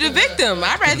made you the victim.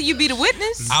 I'd rather you be the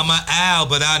witness. I'm an owl,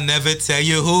 but I'll never tell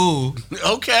you who.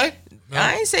 Okay.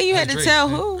 I ain't say you had to Drake, tell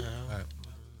man. who.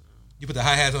 You put the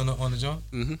hi-hats on the joint?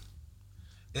 Mm-hmm.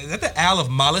 Is that the owl of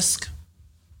Mollusk?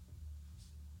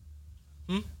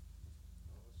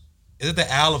 Is it the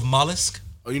owl of Mollusk?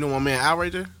 Oh, you know my man Al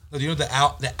right there? No, do you know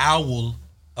the owl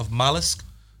of Mollusk?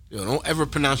 Yo, don't ever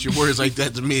pronounce your words like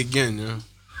that to me again, yo.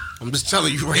 I'm just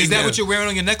telling you right now. Is that what you're wearing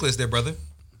on your necklace there, brother?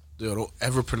 Yo, don't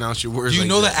ever pronounce your words Do you like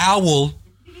know that. the owl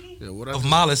Yo, of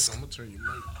Mollusk? I'm gonna turn your mic.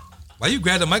 Why you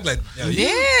grab the mic like that?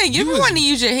 Yeah, you be wanting to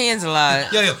use your hands a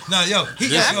lot. Yo. I be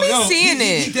seeing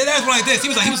it. He did ass like this. He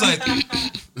was like, nigga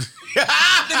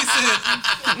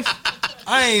said,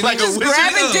 I ain't Like a Just wizard.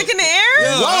 grabbing dick in the air?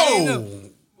 Yo.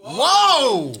 Whoa!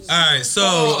 All right, so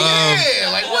Yeah,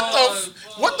 like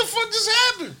what the fuck just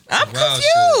happened? I'm Wow,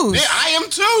 confused. Yeah, I am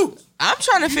too. I'm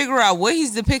trying to figure out what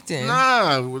he's depicting.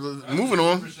 Nah, moving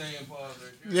on.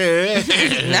 Yeah.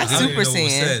 Not I don't even Super know what was Saiyan.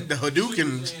 said. The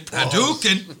Hadouken.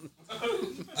 Hadouken.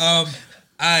 All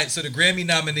right, so the Grammy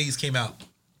nominees came out.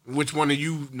 Which one are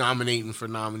you nominating for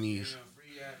nominees?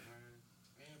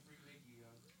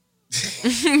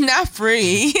 Not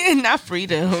free. Not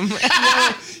freedom.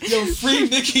 Yo, Free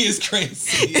Nicki is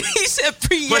crazy. He said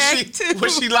free yak too.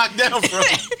 What's she locked down from?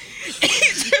 He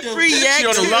said free She yak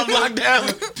on the too. love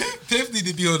lockdown? Piff need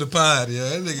to be on the pod, yo.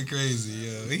 That nigga crazy,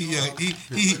 yo.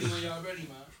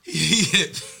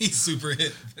 He's super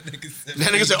hip. That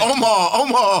That nigga said,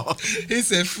 Omar. He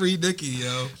said Free Nicki,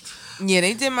 yo. Yeah,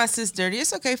 they did my sis dirty.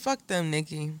 It's okay. Fuck them,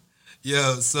 Nikki.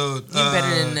 Yo, so You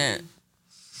better than that.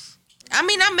 I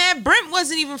mean, I'm mad. Brent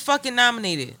wasn't even fucking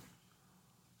nominated.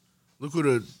 Look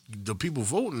who the people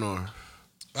voting are. All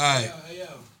right. Hey, yo, I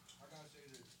gotta say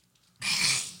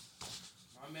this.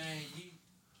 My man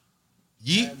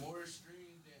Yeet. had more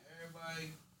streams than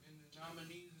everybody in the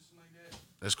nominees and stuff like that.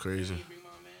 That's crazy. Bring my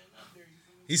man up there. You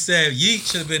feel me? He said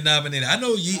Yeet should have been nominated. I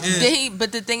know Yeet is. Did he?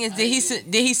 But the thing is, did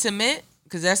he submit?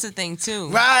 Because that's the thing too.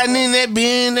 Riding in that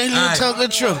bin, that little All right. tongue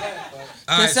of truck.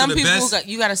 All right, some so the people best,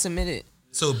 you gotta submit it.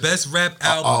 so best rap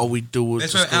album. All we do is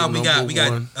Best just rap album we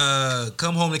got. one.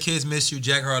 Come Home, the Kids Miss You,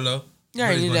 Jack Harlow. You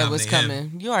already he's knew gonna that was nominate him.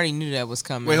 coming. You already knew that was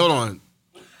coming. Wait, hold on.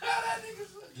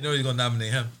 You know he's gonna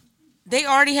nominate him. They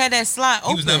already had that slot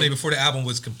open. He was nominated before the album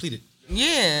was completed.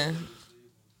 Yeah.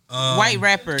 White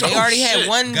rapper. They Oh, already had shit.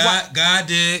 one. God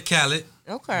did Khaled.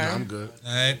 Okay. Nah, I'm good.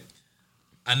 All right.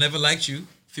 I Never Liked You,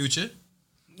 Future.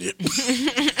 Nah,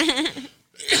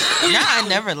 I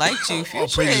never liked you. Future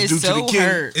praises due is to the so king.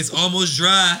 hurt. It's Almost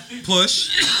Dry, Push.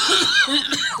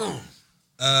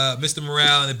 Mr.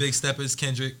 Morale and the Big Steppers,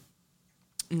 Kendrick.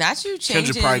 Not you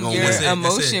changing probably gonna your win.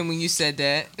 emotion when you said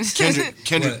that. Kendrick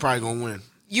What? probably gonna win.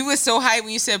 You was so hyped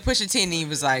when you said Pusha T, and he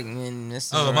was like,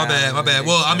 Mr. Oh, my bad. Morale.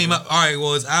 Well, I mean, all right.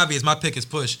 Well, it's obvious. My pick is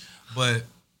Push, but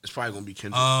It's probably gonna be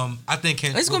Kendrick. I think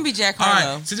Kendrick. It's gonna be Jack All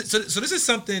Harlow. right. So this is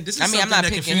something. This is I mean, I'm something not that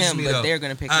picking confuses him, me, but though. they're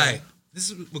gonna pick All him. right. This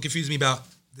is what confused me about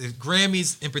the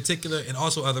Grammys in particular, and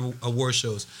also other award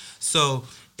shows. So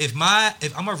if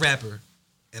I'm a rapper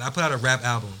and I put out a rap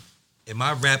album, and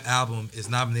my rap album is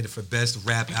nominated for Best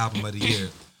Rap Album of the Year,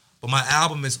 but my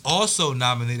album is also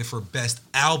nominated for Best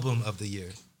Album of the Year,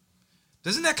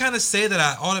 doesn't that kind of say that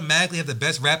I automatically have the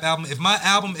best rap album? If my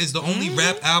album is the only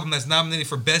rap album that's nominated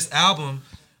for Best Album,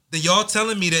 then y'all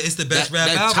telling me that it's the best rap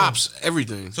that album. tops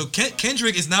everything. So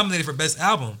Kendrick is nominated for Best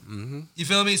Album. Mm-hmm. You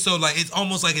feel me? So like it's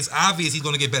almost like it's obvious he's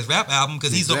going to get Best Rap Album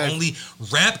because he's the Exactly. only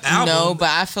rap album. No, but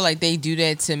I feel like they do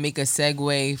that to make a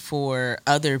segue for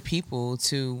other people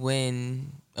to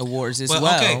win awards as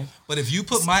well. Okay, but if you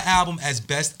put my album as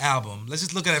Best Album, let's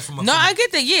just look at it from a... No, I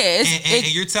get that. Yeah,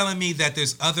 and you're telling me that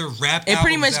there's other rap it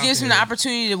pretty albums much out gives him there. the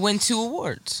opportunity to win 2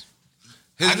 awards.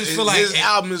 I just feel like his it-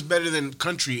 album is better than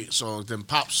country songs, than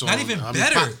pop songs. Not even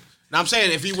better. Now I'm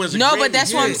saying if he wins a No, Grammy, but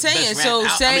that's what I'm yeah, saying. best So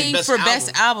rap say best for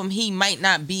best album, he might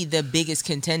not be the biggest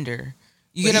contender.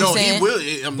 You get what I'm saying? He will.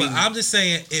 I mean, But I'm just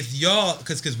saying, if y'all...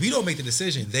 Because we don't make the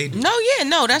decision. They do. No, yeah,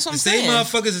 no, that's what The I'm same saying.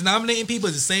 motherfuckers is nominating people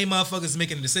is the same motherfuckers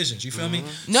making the decisions. You feel me?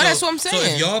 No, that's what I'm So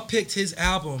saying. if y'all picked his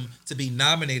album to be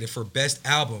nominated for Best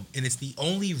Album, and it's the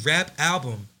only rap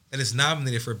album that is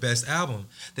nominated for Best Album,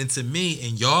 then to me,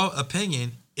 in y'all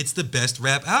opinion, it's the best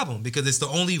rap album because it's the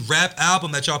only rap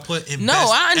album that y'all put in. No,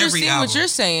 best I every understand what album. you're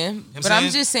saying, what I'm but I'm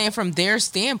saying? just saying from their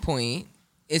standpoint,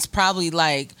 it's probably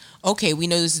like, okay, we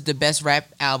know this is the best rap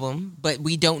album, but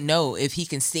we don't know if he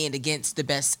can stand against the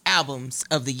best albums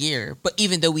of the year. But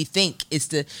even though we think it's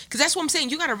because that's what I'm saying,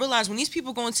 you got to realize when these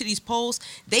people go into these polls,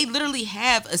 they literally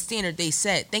have a standard they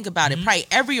set. Think about it. Probably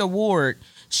every award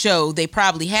show, they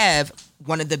probably have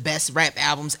one of the best rap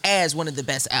albums as one of the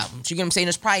best albums. You get what I'm saying?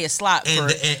 There's probably a slot for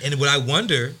And what I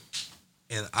wonder,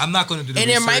 and I'm not going to do the and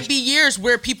there research, might be years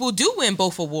where people do win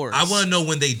both awards. I want to know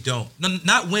when they don't. No,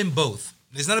 not win both.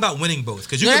 It's not about winning both.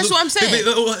 Because No, that's what I'm saying.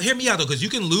 Hear me out though, because you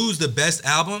can lose the best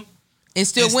album and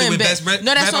still and win. best rap.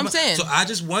 No, that's rap what I'm album. saying. So I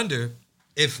just wonder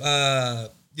if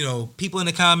people in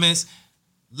the comments,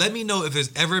 let me know if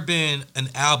there's ever been an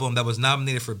album that was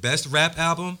nominated for best rap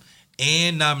album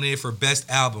and nominated for best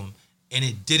album, and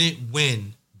it didn't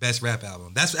win best rap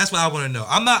album. That's what I want to know.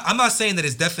 I'm not saying that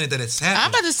it's definite that it's happening. I'm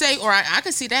about to say, or I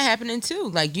could see that happening too.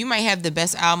 Like you might have the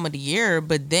best album of the year,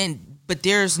 but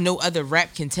there's no other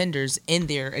rap contenders in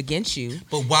there against you.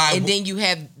 But why? And then you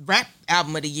have rap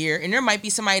album of the year, and there might be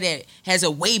somebody that has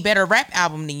a way better rap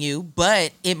album than you,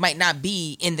 but it might not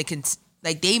be in the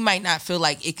like they might not feel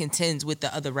like it contends with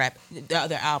the other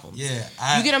albums.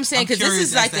 Yeah, you get what I'm saying? Because this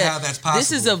is like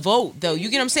this is a vote though. You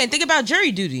get what I'm saying? Think about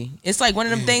jury duty. It's like one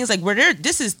of them things like where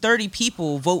this is 30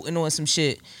 people voting on some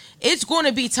shit. It's going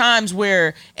to be times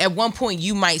where at one point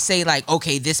you might say like,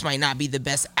 okay, this might not be the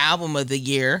best album of the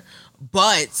year,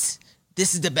 but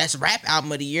this is the best rap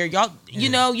album of the year. Y'all, you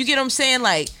know, you get what I'm saying?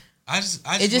 Like, I just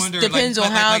it just wonder, depends on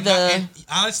how and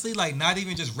honestly, like not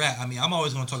even just rap. I mean, I'm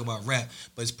always going to talk about rap,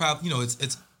 but it's probably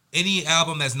it's any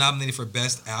album that's nominated for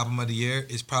best album of the year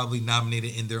is probably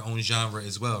nominated in their own genre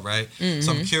as well, right? Mm-hmm.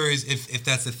 So I'm curious if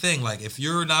that's the thing. Like if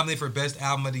you're nominated for best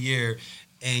album of the year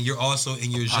and you're also in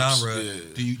your genre, yeah.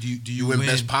 do you win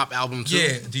best pop album too?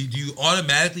 Yeah, do you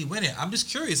automatically win it? I'm just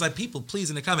curious. Like people, please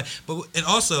in the comment. But and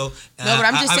also, no, but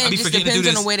I'm just saying, be it just forgetting to do depends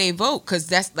on this. the way they vote. Because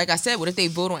that's like I said, what if they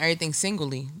vote on everything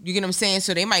singly? You get what I'm saying?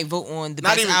 So they might vote on the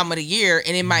Not best even- album of the year,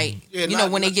 and it might,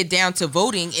 when they get down to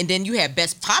voting, and then you have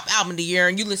best pop album of the year,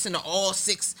 and you listen to all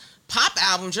 6 pop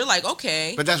albums, you're like,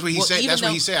 okay. But that's what he said. That's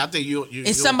what he said. I think you.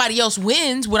 If somebody else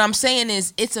wins, what I'm saying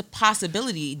is it's a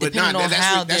possibility But depending on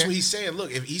how that's what he's saying.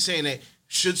 Look, if he's saying that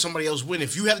should somebody else win,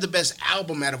 if you have the best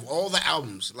album out of all the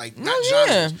albums, like not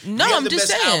genres, no, you have I'm the just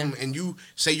best saying. album, and you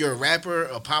say you're a rapper,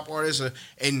 a pop artist,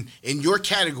 and in your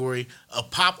category, a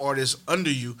pop artist under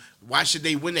you, why should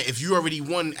they win that if you already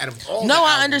won out of all? No, the I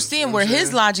albums, understand you know where what I'm his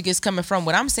saying? logic is coming from.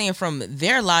 What I'm saying from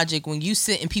their logic, when you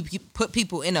sit and put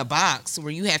people in a box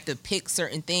where you have to pick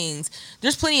certain things,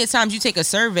 there's plenty of times you take a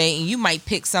survey and you might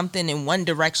pick something in one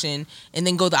direction and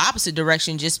then go the opposite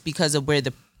direction just because of where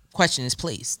the question is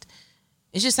placed.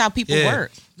 It's just how people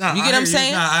work. Nah, you get what I'm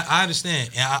saying? I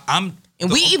understand. And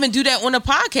And we even do that on the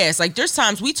podcast. Like, there's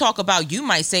times we talk about, you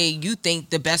might say you think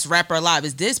the best rapper alive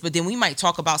is this, but then we might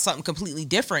talk about something completely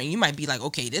different. And you might be like,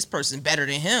 okay, this person's better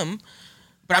than him.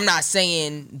 But I'm not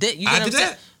saying that. You get what I'm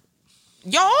saying?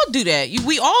 Y'all all do that.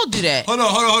 We all do that. Hold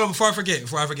on. Before I forget,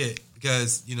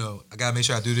 because I gotta make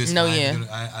sure I do this. No,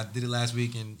 I did it last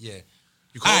week, and yeah.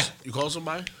 You call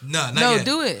somebody? No, not No, yet.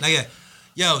 do it. Not yet.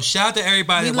 Yo, shout out to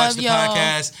everybody We that watch love the y'all.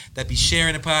 podcast, that be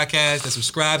sharing the podcast, that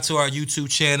subscribe to our YouTube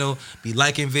channel, be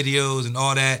liking videos and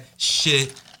all that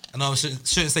shit. I know I shouldn't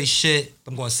say shit.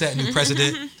 I'm going to set a new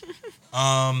precedent.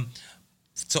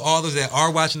 To all those that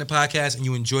are watching the podcast and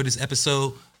you enjoyed this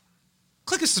episode,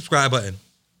 click the subscribe button.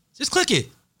 Just click it.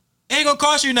 It ain't going to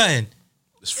cost you nothing.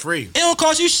 It's free. It don't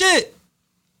cost you shit.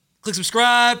 Click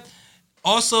subscribe.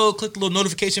 Also, click the little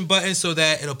notification button so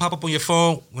that it'll pop up on your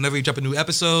phone whenever you drop a new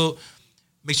episode.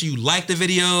 Make sure you like the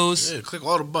videos. Yeah, click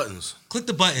all the buttons. Click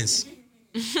the buttons.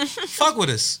 Fuck with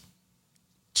us.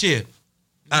 Cheer.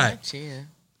 All right. Cheer.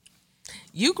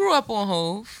 You grew up on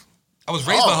Hove. I was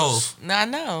raised by Hove. No, I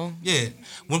know. Yeah.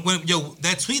 When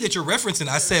that tweet that you're referencing,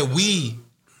 I said we.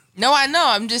 No, I know.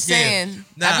 I'm just Yeah. saying.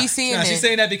 I be seeing it. She's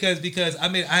saying that because I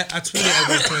tweeted at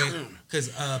one point because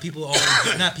people always,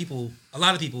 a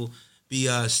lot of people be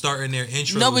starting their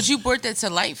intros. No, but you brought that to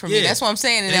light for me. Yeah. That's what I'm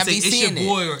saying, and they I be say, seeing it's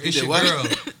your boy or it's your what? girl.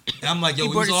 And I'm like, yo, You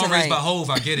we brought was it all to raised by light. Hove.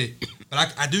 I get it.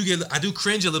 But I do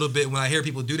cringe a little bit when I hear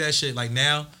people do that shit like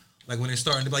now. Like when they're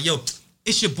starting to be like, yo,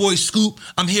 it's your boy Scoop.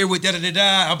 I'm here with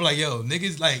da-da-da-da. I'm like, yo,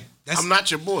 niggas, like, that's... I'm not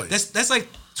your boy. That's like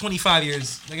 25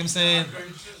 years. Like I'm saying? You know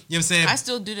what I'm saying? I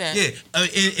still do that. Yeah.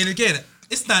 And again,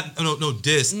 it's not no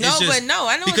diss. No, it's just but no,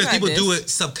 I know it's because not people do diss. it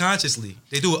subconsciously.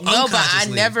 They do it No,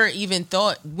 unconsciously. but I never even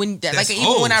thought when that, That's like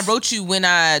even when I Hove. wrote you when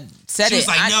I said She was it.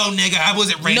 like, no, nigga, I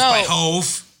wasn't raised by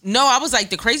Hove. No, I was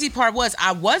like, the crazy part was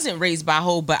I wasn't raised by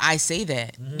Hove, but I say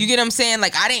that. Mm-hmm. You get what I'm saying?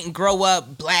 Like, I didn't grow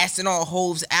up blasting all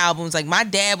Hove's albums. Like, my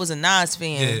dad was a Nas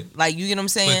fan. Yeah. Like, you get what I'm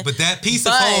saying? But that piece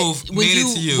But of Hove when made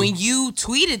it to you. When you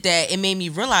tweeted that, it made me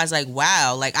realize, like,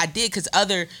 wow. Like, I did because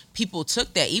other people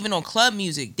took that. Even on club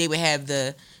music, they would have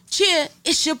the cheer,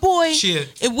 it's your boy. Cheer.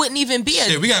 It wouldn't even be a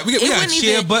Shit, we got a wouldn't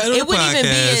cheer even- button on It the wouldn't even be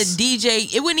a podcast.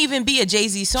 DJ. It wouldn't even be a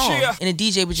Jay-Z song. Cheer. And a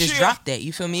DJ would just Cheer. drop that.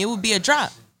 You feel me? It would be a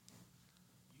drop.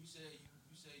 You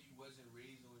said you wasn't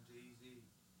raised on Jay-Z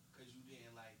because you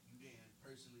didn't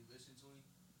personally listen to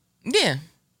him. Yeah.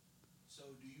 So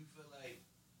do you feel like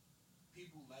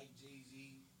people like Jay-Z,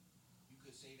 you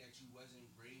could say that you wasn't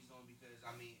raised on because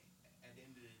at the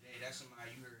end of the day, that's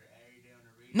somebody you heard every day on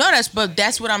the radio. No,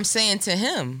 that's what I'm saying to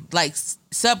him. Like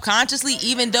subconsciously,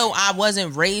 even though I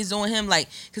wasn't raised on him, like,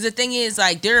 because the thing is,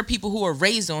 like, there are people who are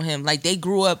raised on him. Like, they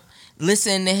grew up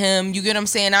listening to him. You get what I'm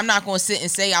saying? I'm not going to sit and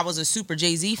say I was a super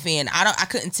Jay-Z fan. I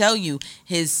couldn't tell you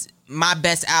my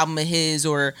best album of his,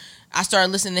 or I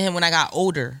started listening to him when I got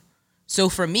older. So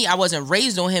for me, I wasn't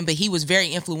raised on him, but he was very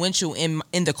influential in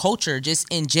the culture, just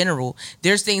in general.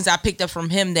 There's things I picked up from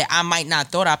him that I might not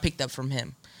thought I picked up from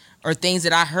him. Or things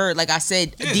that I heard, like I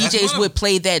said, Yeah, that's DJs fine. would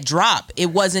play that drop.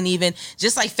 It wasn't even,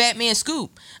 just like Fat Man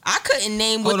Scoop. I couldn't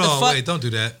name what Hold the on, fuck. wait, don't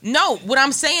do that. No, what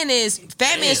I'm saying is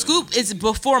Fat Man Scoop is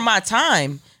before my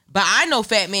time. But I know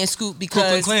Fat Man Scoop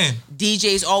because Clan.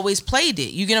 DJs always played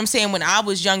it. You get what I'm saying? When I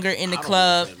was younger in the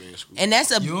club. Fat Man Scoop.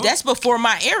 And You? that's before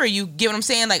my era. You get what I'm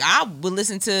saying? Like, I would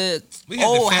listen to We had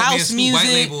old the Fat Man house Scoop music.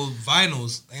 white label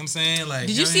vinyls. Like I'm saying, like. Did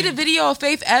know you what see I the mean? video of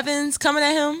Faith Evans coming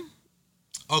at him?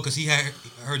 Oh, because he had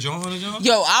her joint on the joint?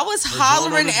 Yo, I was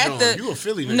hollering on the at joint. the. You a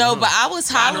Philly nigga, No, huh? but I was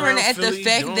hollering around at the Philly,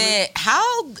 fact doing that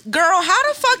how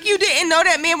the fuck you didn't know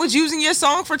that man was using your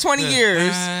song for 20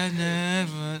 years? I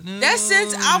never knew That's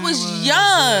since I was it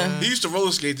young. He used to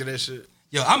roller skate to that shit.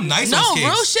 Yo, I'm nice No, on skates.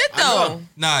 real shit I though. know.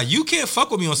 Nah, you can't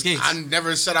fuck with me on skates. I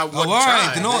never said I Oh, wouldn't all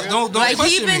right. try. Then nigga. don't Like he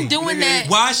question been me. doing Nigga, that.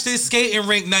 Watch this skating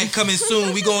rink night coming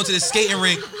soon. We going to the skating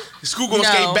rink. School gonna No.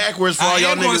 skate backwards for all I y'all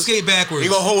am going to niggas. skate backwards. They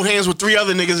gonna hold hands with 3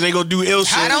 other niggas and they gonna do ill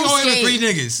shit. I don't going with skate.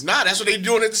 3 niggas. Nah, that's what they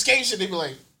doing at the skate shit. They be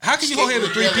like, How can you hold hands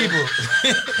with 3 Skating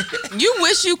people? You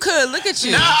wish you could. Look at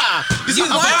you. nah. You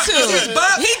want to. This is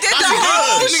Bob. He did the I see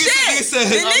whole Bob. Nigga shit. said-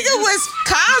 The nigga was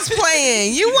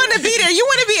cosplaying. You want to be there. You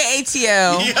want to be at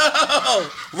ATL.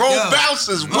 Yo, roll Yo.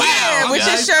 bounces. Wow. Yeah, with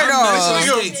your guys, shirt I'm off. nice on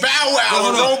Nigga, skates. bow wow.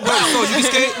 Hold roll on. bounces. So you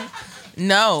can skate?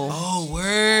 No. Oh,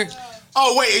 word.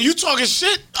 Oh, wait, are you talking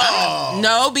shit? Oh.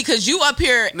 No, because you up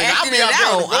here Nigga, I acting be it out there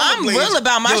on out. the I'm rollerblades. real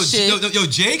about my Yo, shit. Yo,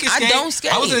 Jay can I skate. don't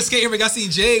skate. I was in a skating rink. I seen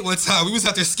Jay one time. We was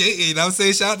out there skating. I was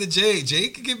saying, shout out to Jay. Jay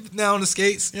can get down on the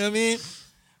skates. You know what I mean?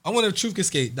 I wonder if Truth can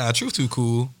skate. Nah, Truth too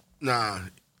cool. Nah,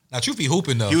 Nah, Truth be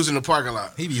hooping though. he was in the parking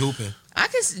lot. He be hooping. I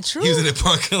can see He was in Truth. the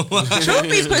parking lot. Truth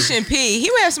be pushing P.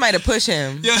 He would have somebody to push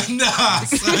him. Yeah, nah.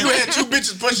 son. You had 2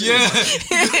 bitches pushing Yeah.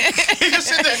 him. He just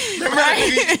sit there. Remember Right. how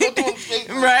he go through his face?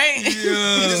 Right? He just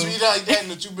Yo. read like that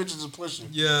and the 2 bitches are pushing.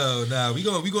 Yo, nah. We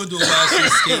gonna do a wild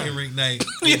shit skating rink night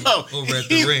Yo, over at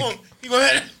the rink. He gonna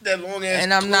have that long ass.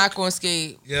 And I'm not going to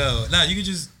skate. Yo, nah. You can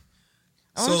just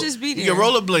I'm gonna just be You there. get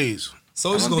rollerblades.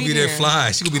 Soldier's I'ma gonna be be there there.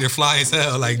 fly. She gonna be there fly as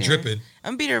hell, like there. dripping.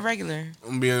 I'm gonna be there regular.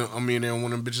 I'm being there on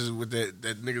one of them bitches with that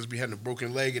niggas be having a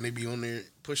broken leg and they be on there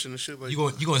pushing the shit like.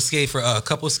 You gonna skate for a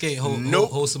couple skate?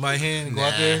 Nope. Hold somebody's hand and go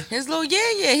out Nah. there. His little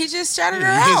he just shouted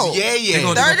her Because, out. yeah. They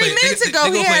gonna 30 play- minutes ago,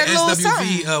 they he gonna had play a little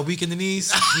SWV weak in the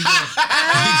knees.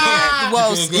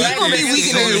 Well, we he gonna gonna be go- weak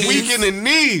in so the knees. Weak in the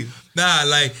knee. Nah,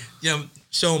 like I'm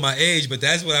showing my age, but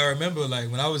that's what I remember. Like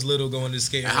when I was little, going to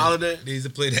skate. At Holiday? They used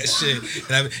to play that shit,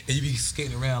 and you be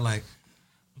skating around like.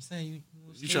 I'm saying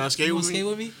You trying to skate you with wanna me? skate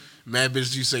with me? Mad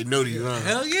bitches, you say no to you, huh?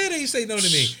 Hell yeah, they say no to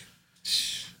me.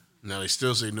 Now they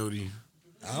still say no to you.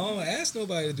 I don't ask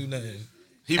nobody to do nothing.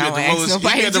 He be I at don't the ask roller,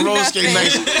 nobody he be at the to do roller skating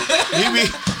nothing.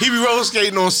 nights. he be roller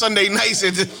skating on Sunday nights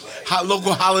at the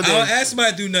local I don't holiday. ask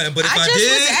somebody to do nothing, but if I, I just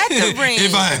did, was at the ring.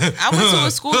 if I went to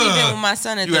a school event with my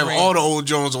son at You the have ring. all the old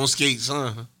Jones on skates,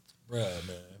 huh? Bruh,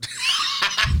 man.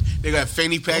 They got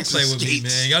fanny Don't packs play and with me,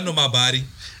 skates. man. Y'all know my body.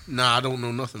 Nah, I don't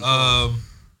know nothing.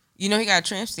 You know he got a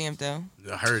tramp stamp though.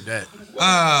 I heard that.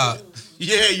 Uh,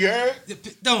 Yeah, you heard?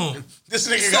 don't. This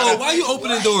nigga So got why you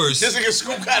opening doors? This nigga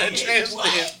Scoop got a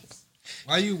transplant.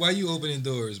 Why you opening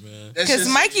doors, man? That's Because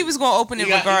just- Mikey was gonna open it He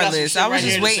got some regardless. shit I was right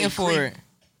just here to waiting say for creep. it.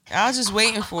 I was just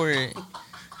waiting for it.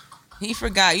 He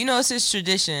forgot. You know it's his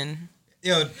tradition.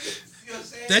 Yo,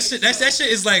 that shit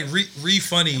is like re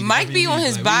funny. Mike be on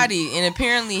his Like, body, and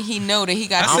apparently he know that he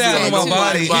got I to said do I that know too. my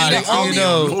body. He He the the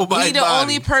only, Nobody he the body.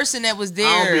 only person that was I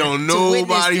there don't be on to witness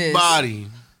nobody's this. body.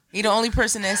 He the only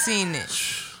person that seen it.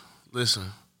 Listen,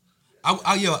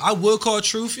 I would call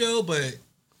truth, yo, but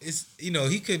it's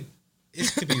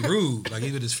it could be rude. Like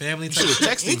he with his family. Type should shit.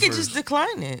 have texted He him could first. just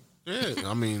decline it. Yeah,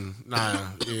 I mean, I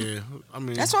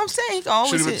mean, That's what I'm saying. He can should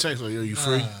always have been hit. text like, yo, you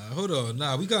free? Hold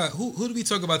on, we got who do we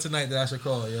talk about tonight that I should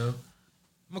call, yo? I'm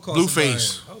gonna call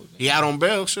Blueface. somebody. He out on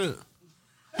bail, shit.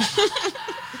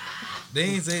 They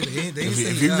ain't say they ain't If, say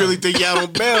if he you out. really think he out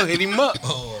on bail, hit him up.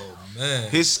 Oh man,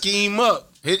 Hit scheme up.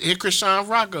 Hit Krishan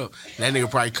Rock up. That nigga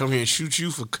probably come here and shoot you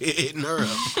for hitting her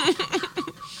up.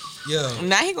 yo.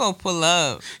 Now he gonna pull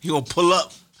up. He gonna pull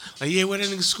up. Like, yeah, where that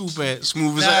nigga Scoop at?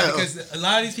 Smooth as Nah, hell. because a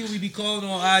lot of these people we be calling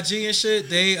on IG and shit,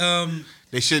 they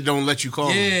They shit don't let you call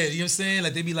yeah, him. you know what I'm saying?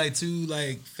 Like they be like too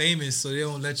like famous, so they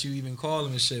don't let you even call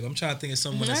them and shit. I'm trying to think of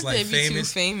someone that's Not like that be too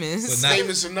famous. famous. but not-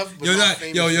 Famous enough, but Yo, not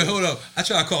famous enough. hold up. I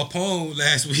tried to call Pone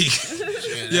last week.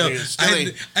 that Yo, nigga still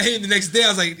ain't- I hit him the next day. I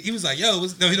was like, he was like, yo,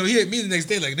 what's, no, he hit me the next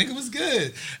day. Like, nigga, what's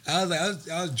good? I was like,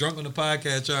 I was drunk on the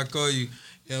podcast trying to call you. You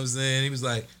know what I'm saying? He was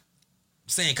like, I'm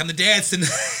saying, come to dad's tonight.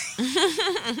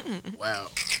 Wow.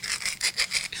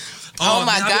 Oh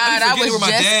my man, God! I I be forgetting was where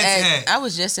my just dad's at. hat. I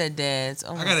was just at dad's.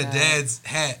 Oh my I got a God. dad's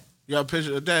hat. You got a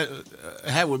picture of that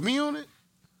hat with me on it?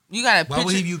 You got a Why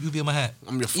would picture. you be on my hat?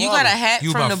 I'm your father. You got a hat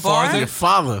You from my the bar. father? Your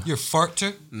father. You're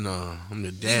farter? No, I'm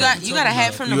your You dad. got a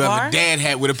hat from the You have bar. a dad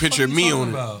hat with a picture of What you me talking on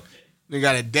it. about? They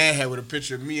got a dad hat with a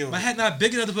picture of me on My it. hat not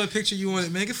big enough to put a picture of you on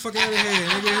it, man. Get the fuck out of here,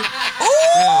 nigga.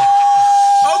 Ooh!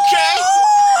 Okay.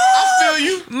 I feel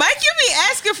you. Mike, you be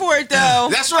asking for it though.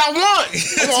 That's what I want.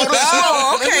 I want all the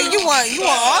Oh, smoke. okay. You want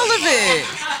all of it.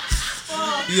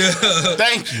 Yeah.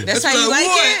 Thank you. That's how you what I like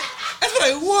want. it. That's what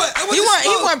I want. I want He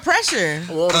the want smoke. pressure.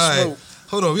 I want all the All right. smoke.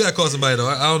 Hold on, we gotta call somebody though.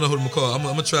 I don't know who to call. I'm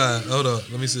gonna try. Hold on,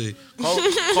 let me see.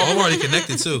 I'm already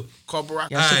connected too. Call Barack.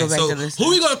 Y'all should go back so to listen.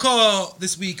 who we gonna call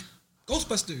this week?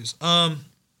 Ghostbusters.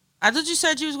 I thought you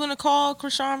said you was gonna call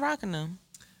Krishan Rockin' them.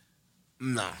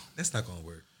 No. That's not gonna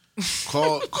work.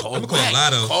 Call I'm gonna call Whack.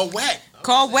 Lotto. Call Whack.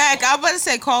 Call Whack. I was about to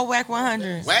say call Whack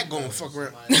 100. Whack gonna fuck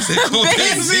around. Say call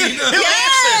Benzino.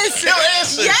 Yes. He'll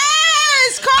answer.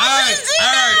 Yes. Call All right,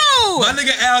 Benzino. My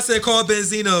nigga Al said call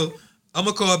Benzino. I'm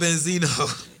gonna call Benzino.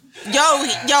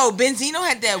 Yo, Benzino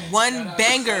had that one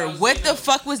banger. What the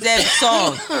fuck was that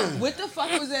song? What the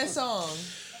fuck was that song?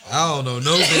 I don't know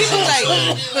no He Benzino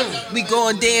was song. like, we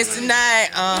going dance tonight.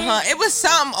 It was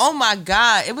something. Oh my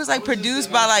God. It was like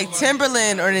produced by like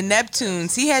Timberland or the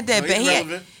Neptunes. He had that. No, he's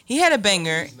relevant. He had a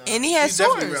banger and he had He's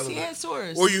definitely swords. He relevant. had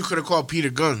swords. Or you could have called Peter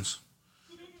Guns.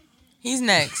 He's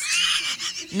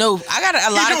next. No, I got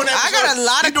a lot of. I got a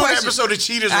lot He of doing an questions. episode of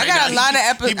Cheaters I right got now. a lot of He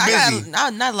episodes. I busy.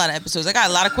 got not a lot of episodes. I got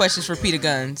a lot of questions for Peter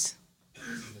Guns.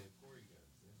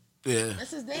 Yeah.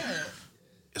 That's his dad.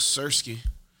 It's Sersky.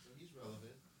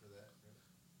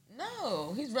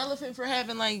 No, he's relevant for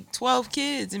having like 12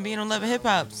 kids and being on 11 hip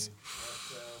hops.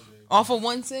 Off of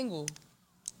one single.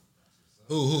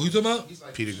 Who you talking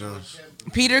about? Peter Guns.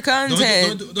 Peter Guns Don't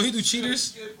had. he do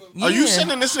cheaters? Yeah. Are you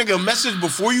sending this nigga a message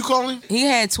before you calling? He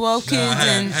had 12 kids Nah, I had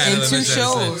and another 2 message that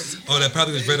shows. said, oh, that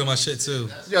probably was read on my shit too.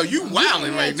 Yo, you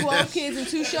wilding He right had now. 12 kids and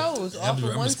 2 shows off I'm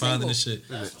of one responding single.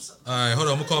 to shit. All right, hold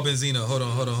on. I'm gonna call Benzino. Hold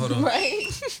on. Right?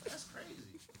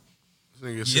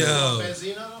 Nigga said, Yo,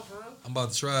 Benzino though, for real? I'm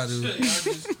about to try, dude. Y'all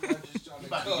just trying to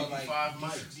about to cut give you like 5 these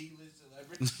mics. D-list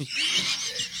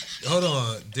celebrities. Hold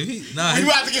on, did he? Nah, You his,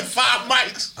 about to get 5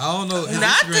 mics. I don't know. His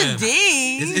Not Instagram. the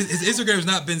D. His Instagram is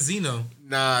not Benzino.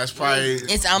 Nah, it's probably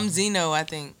It's Zeno, I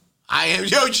think. I am.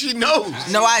 Yo, she knows.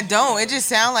 No, I don't. It just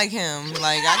sound like him.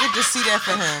 Like I could just see that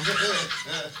for him.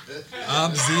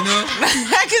 I'm Zeno.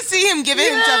 I could see him giving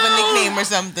himself a nickname or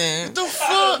something. The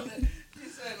fuck? He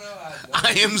said, no, I don't.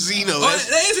 I am Zeno. Oh, that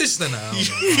is interesting. Nah, I don't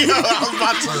know. Yo, I was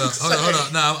about to Hold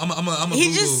on. Nah, I'm a He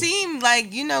Google. just seemed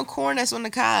like, corn that's on the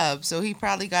cob. So he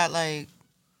probably got like,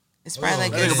 it's probably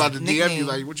like I his think about the DM nickname. you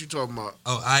like, what you talking about?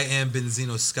 Oh, I am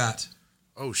Benzino Scott.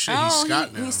 Oh shit, he's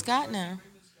Scott now. He's Scott now.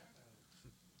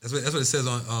 That's what it says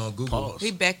on Google. Pause. He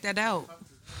backed that out.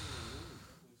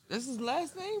 That's his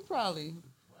last name, probably.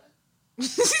 He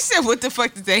said, "What the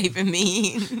fuck does that even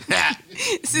mean?"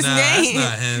 It's his Nah, name.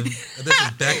 that's not him. That's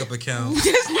his backup account.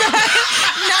 That's not.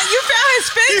 Now you found his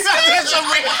He's fence. out there some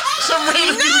random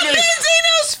Not dude named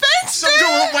Benzino's fence. some dude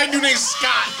with white dude named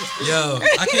Scott. Yo,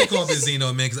 I can't call Benzino,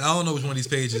 man, because I don't know which one of these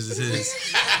pages is his.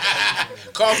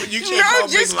 You can't No, call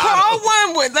just Big call Lotto.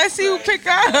 one. With let's see who pick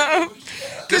up.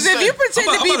 Because if you pretend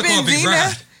I'm to be about to call Big Rod.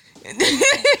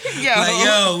 Benzino, Like,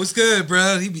 yo, what's good,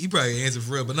 bro? He probably answered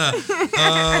for real, but nah.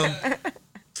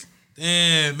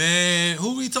 Damn, man.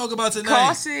 Who we talk about tonight?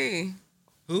 call C.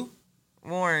 Who?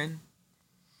 Warren.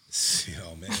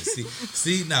 Oh man,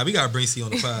 see, nah, we gotta bring C on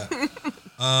the pod.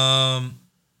 I'm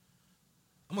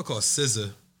gonna call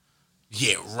SZA.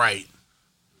 Yeah, right.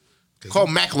 Call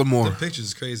Macklemore. The pictures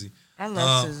is crazy. I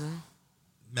love SZA.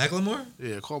 Macklemore?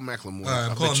 Yeah, call Macklemore. All right,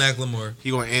 I'm I calling bet you Macklemore.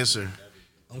 He gonna answer.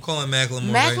 I'm calling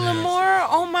Macklemore. Right now. Macklemore,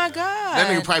 oh my God. That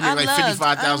nigga probably make like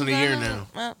 55,000 a year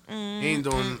now. He He ain't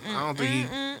doing. I don't think he.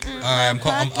 All right, I'm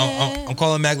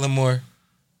calling Macklemore.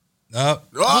 Up.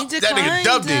 Oh, that nigga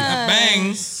dubbed him.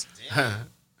 Bangs.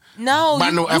 No, By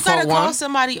you, no you gotta FR1? call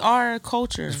somebody our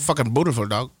culture. Fucking beautiful,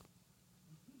 dog.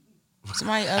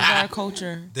 Somebody of our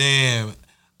culture. Damn.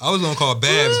 I was gonna call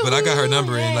Babs, but I got her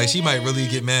number in. Like, she might really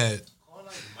get mad. Call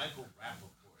like Michael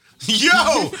Rappaport.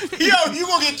 Yo, you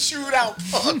gonna get chewed out.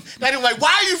 Fuck. That nigga like,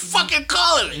 why are you fucking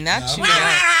calling me? Not you.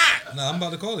 Nah, I'm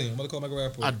about to call him. I'm about to call Michael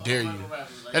I Rappaport. dare you.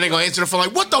 That nigga gonna answer the phone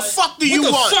like, what the fuck do you What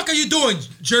the want? fuck are you doing,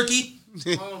 jerky?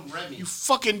 Call him Remy. You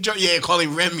fucking jerk. Yeah, call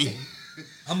him Remy.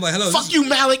 I'm like, hello. Fuck you,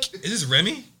 Malik. Is this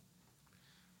Remy?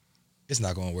 It's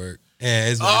not gonna work. Yeah,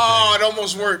 it's Oh, it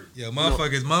almost worked. Yo,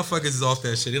 motherfuckers is off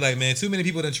that shit. They're like, man, too many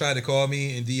people done tried to call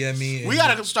me and DM me. And We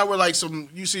gotta start with like some.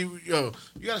 You see, yo,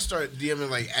 you gotta start DMing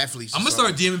like athletes. I'm gonna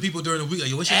start DMing people during the week. Like,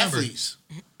 yo, what's your number? athletes.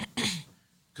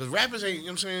 Cause rappers ain't. You know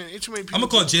what I'm saying? Ain't too many people. I'm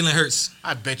gonna call Jalen Hurts.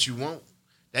 I bet you won't.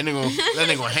 That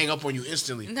nigga gonna hang up on you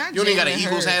instantly. Not You don't even got an Jalen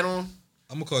Eagles Hurts. hat on.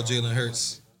 I'm gonna call Jalen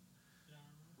Hurts.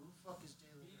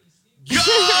 Yo,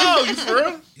 you for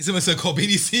real? Someone said call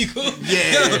BD Siegel.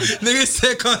 Yeah. Yo, nigga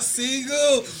said call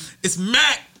Siegel. It's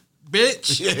Mac,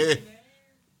 bitch. Yeah.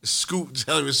 Scoop,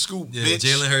 tell him it's Scoop, Yeah, bitch.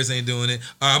 Jalen Hurts ain't doing it.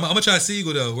 All right, I'm gonna try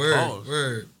Siegel though. Word. Pause.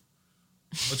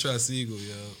 I'm gonna try Siegel,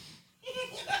 yo.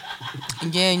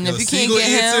 Yeah, and Yo, if you can't Siegel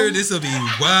get answer, him, this'll be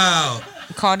wild.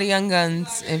 call the Young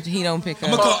Guns if he don't pick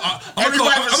I'm up. gonna call.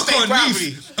 Everybody with state property.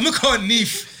 Neef. I'm gonna call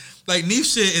Neef. Like Neef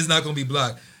shit is not gonna be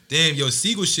blocked. Damn, yo,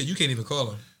 Siegel shit, you can't even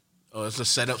call him. Oh, it's a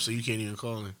setup, so you can't even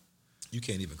call him. You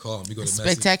can't even call him. You go to message.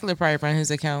 Spectacular probably run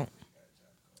his account.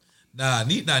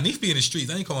 Neef be in the streets.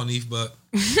 I ain't calling Neef, but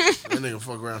That nigga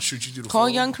fuck around, shoot you through the Call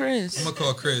phone. Young Chris. I'm gonna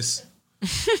call Chris.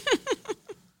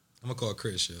 I'm gonna call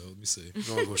Chris, yo. Let me see. You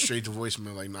gonna go straight to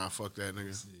voicemail like, nah, fuck that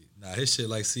nigga. Nah, his shit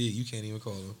like, see, you can't even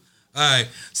call him. All right.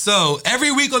 So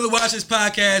every week on the Watch This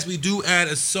podcast, we do add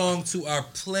a song to our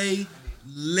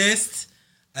playlist.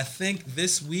 I think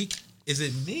this week, is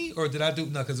it me or did I do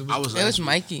no? Because it was, It was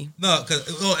Mikey. no,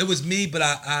 because it was me, but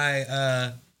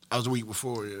I was the week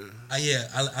before, yeah.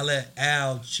 I let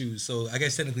Al choose. So I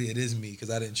guess technically it is me because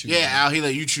I didn't choose. Yeah, Al, he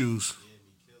let you choose.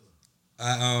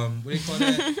 What do you call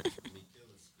that?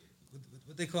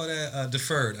 What they call that?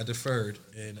 Deferred. I deferred.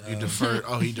 And You deferred.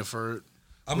 Oh, he deferred.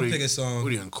 I'm gonna pick a song. What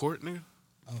are you in court, nigga?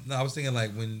 No, I was thinking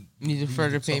like when You defer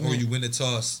the or payment. you win the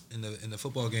toss in the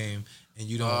football game and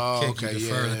you don't Oh, kick, okay, you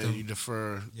defer. yeah, let them- you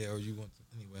defer. yeah, or you want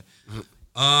anyway.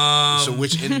 So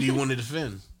which end do you want to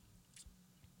defend?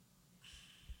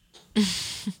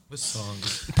 What song?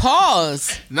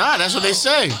 Pause. Nah, that's what they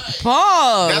say.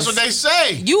 Pause. That's what they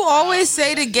say. You always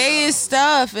say the gayest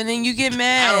stuff, and then you get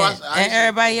mad I at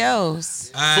everybody else.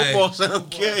 Football sound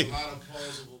gay. A lot of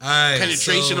plausible.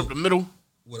 Penetration so up the middle.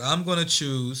 what I'm gonna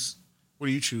choose. What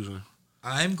are you choosing?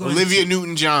 I'm going. Olivia To,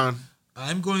 Newton-John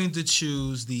I'm going to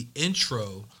choose the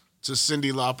intro to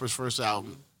Cyndi Lauper's first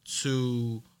album.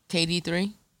 to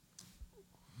KD3.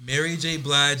 Mary J.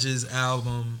 Blige's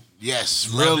album.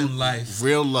 Yes, Love and Life.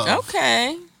 Real love.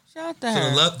 Okay. Shout out to So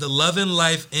her. the Love and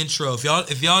Life intro.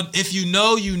 If you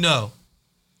know, you know.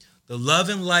 The Love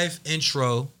and Life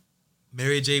intro,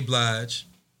 Mary J. Blige,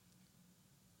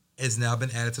 has now been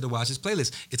added to the Watch This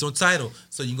playlist. It's on Tidal.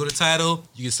 So you can go to Tidal,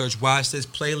 you can search Watch This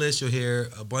playlist. You'll hear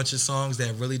a bunch of songs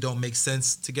that really don't make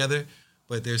sense together,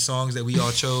 but they're songs that we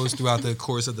all chose throughout the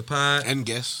course of the pod. And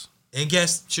guess. And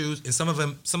guests choose, and some of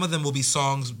them will be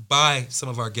songs by some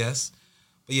of our guests.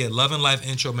 But yeah, Love and Life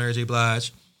intro, Mary J.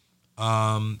 Blige. You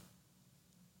know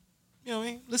what I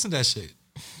mean? Listen to that shit.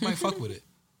 You might fuck with it.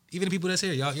 Even the people that's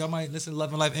here, y'all might listen to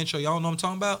Love and Life intro. Y'all know what I'm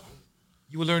talking about?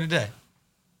 You will learn today.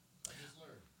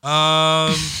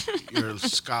 You're a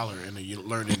scholar and a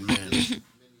learned man.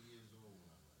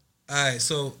 All right,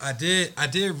 so I did.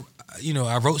 You know,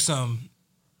 I wrote something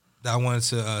that I wanted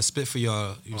to spit for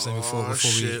y'all. You know what I'm saying before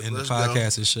shit. we end the Let's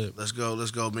podcast go. and shit.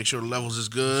 Let's go. Make sure the levels is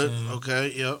good.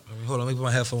 Okay, yep. Hold on, let me put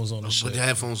my headphones on and shit. Put the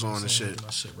headphones on and shit. Get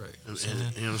my shit right. You know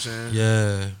what I'm saying?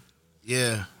 Yeah.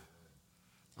 Yeah.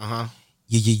 Uh-huh.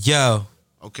 Yo.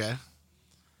 Okay.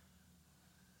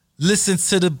 Listen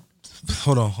to the.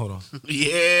 Hold on.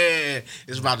 Yeah.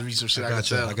 It's about to be some shit I can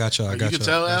tell. I got y'all. You can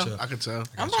tell, Al? I can tell.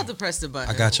 I'm about to press the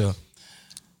button. I got y'all.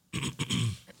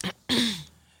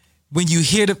 When you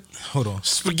hear the. Hold on.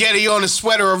 Spaghetti on the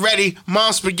sweater already.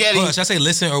 Mom spaghetti. Hold on. Should I say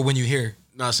listen or when you hear?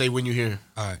 No, say when you hear.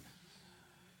 All right.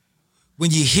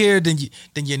 When you hear, then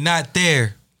you're not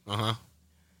there. Uh-huh.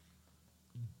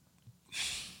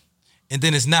 And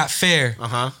then it's not fair.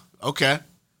 Uh-huh. Okay.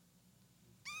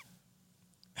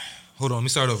 Hold on. Let me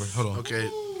start over. Hold on. Okay.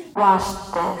 Watch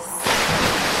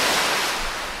this.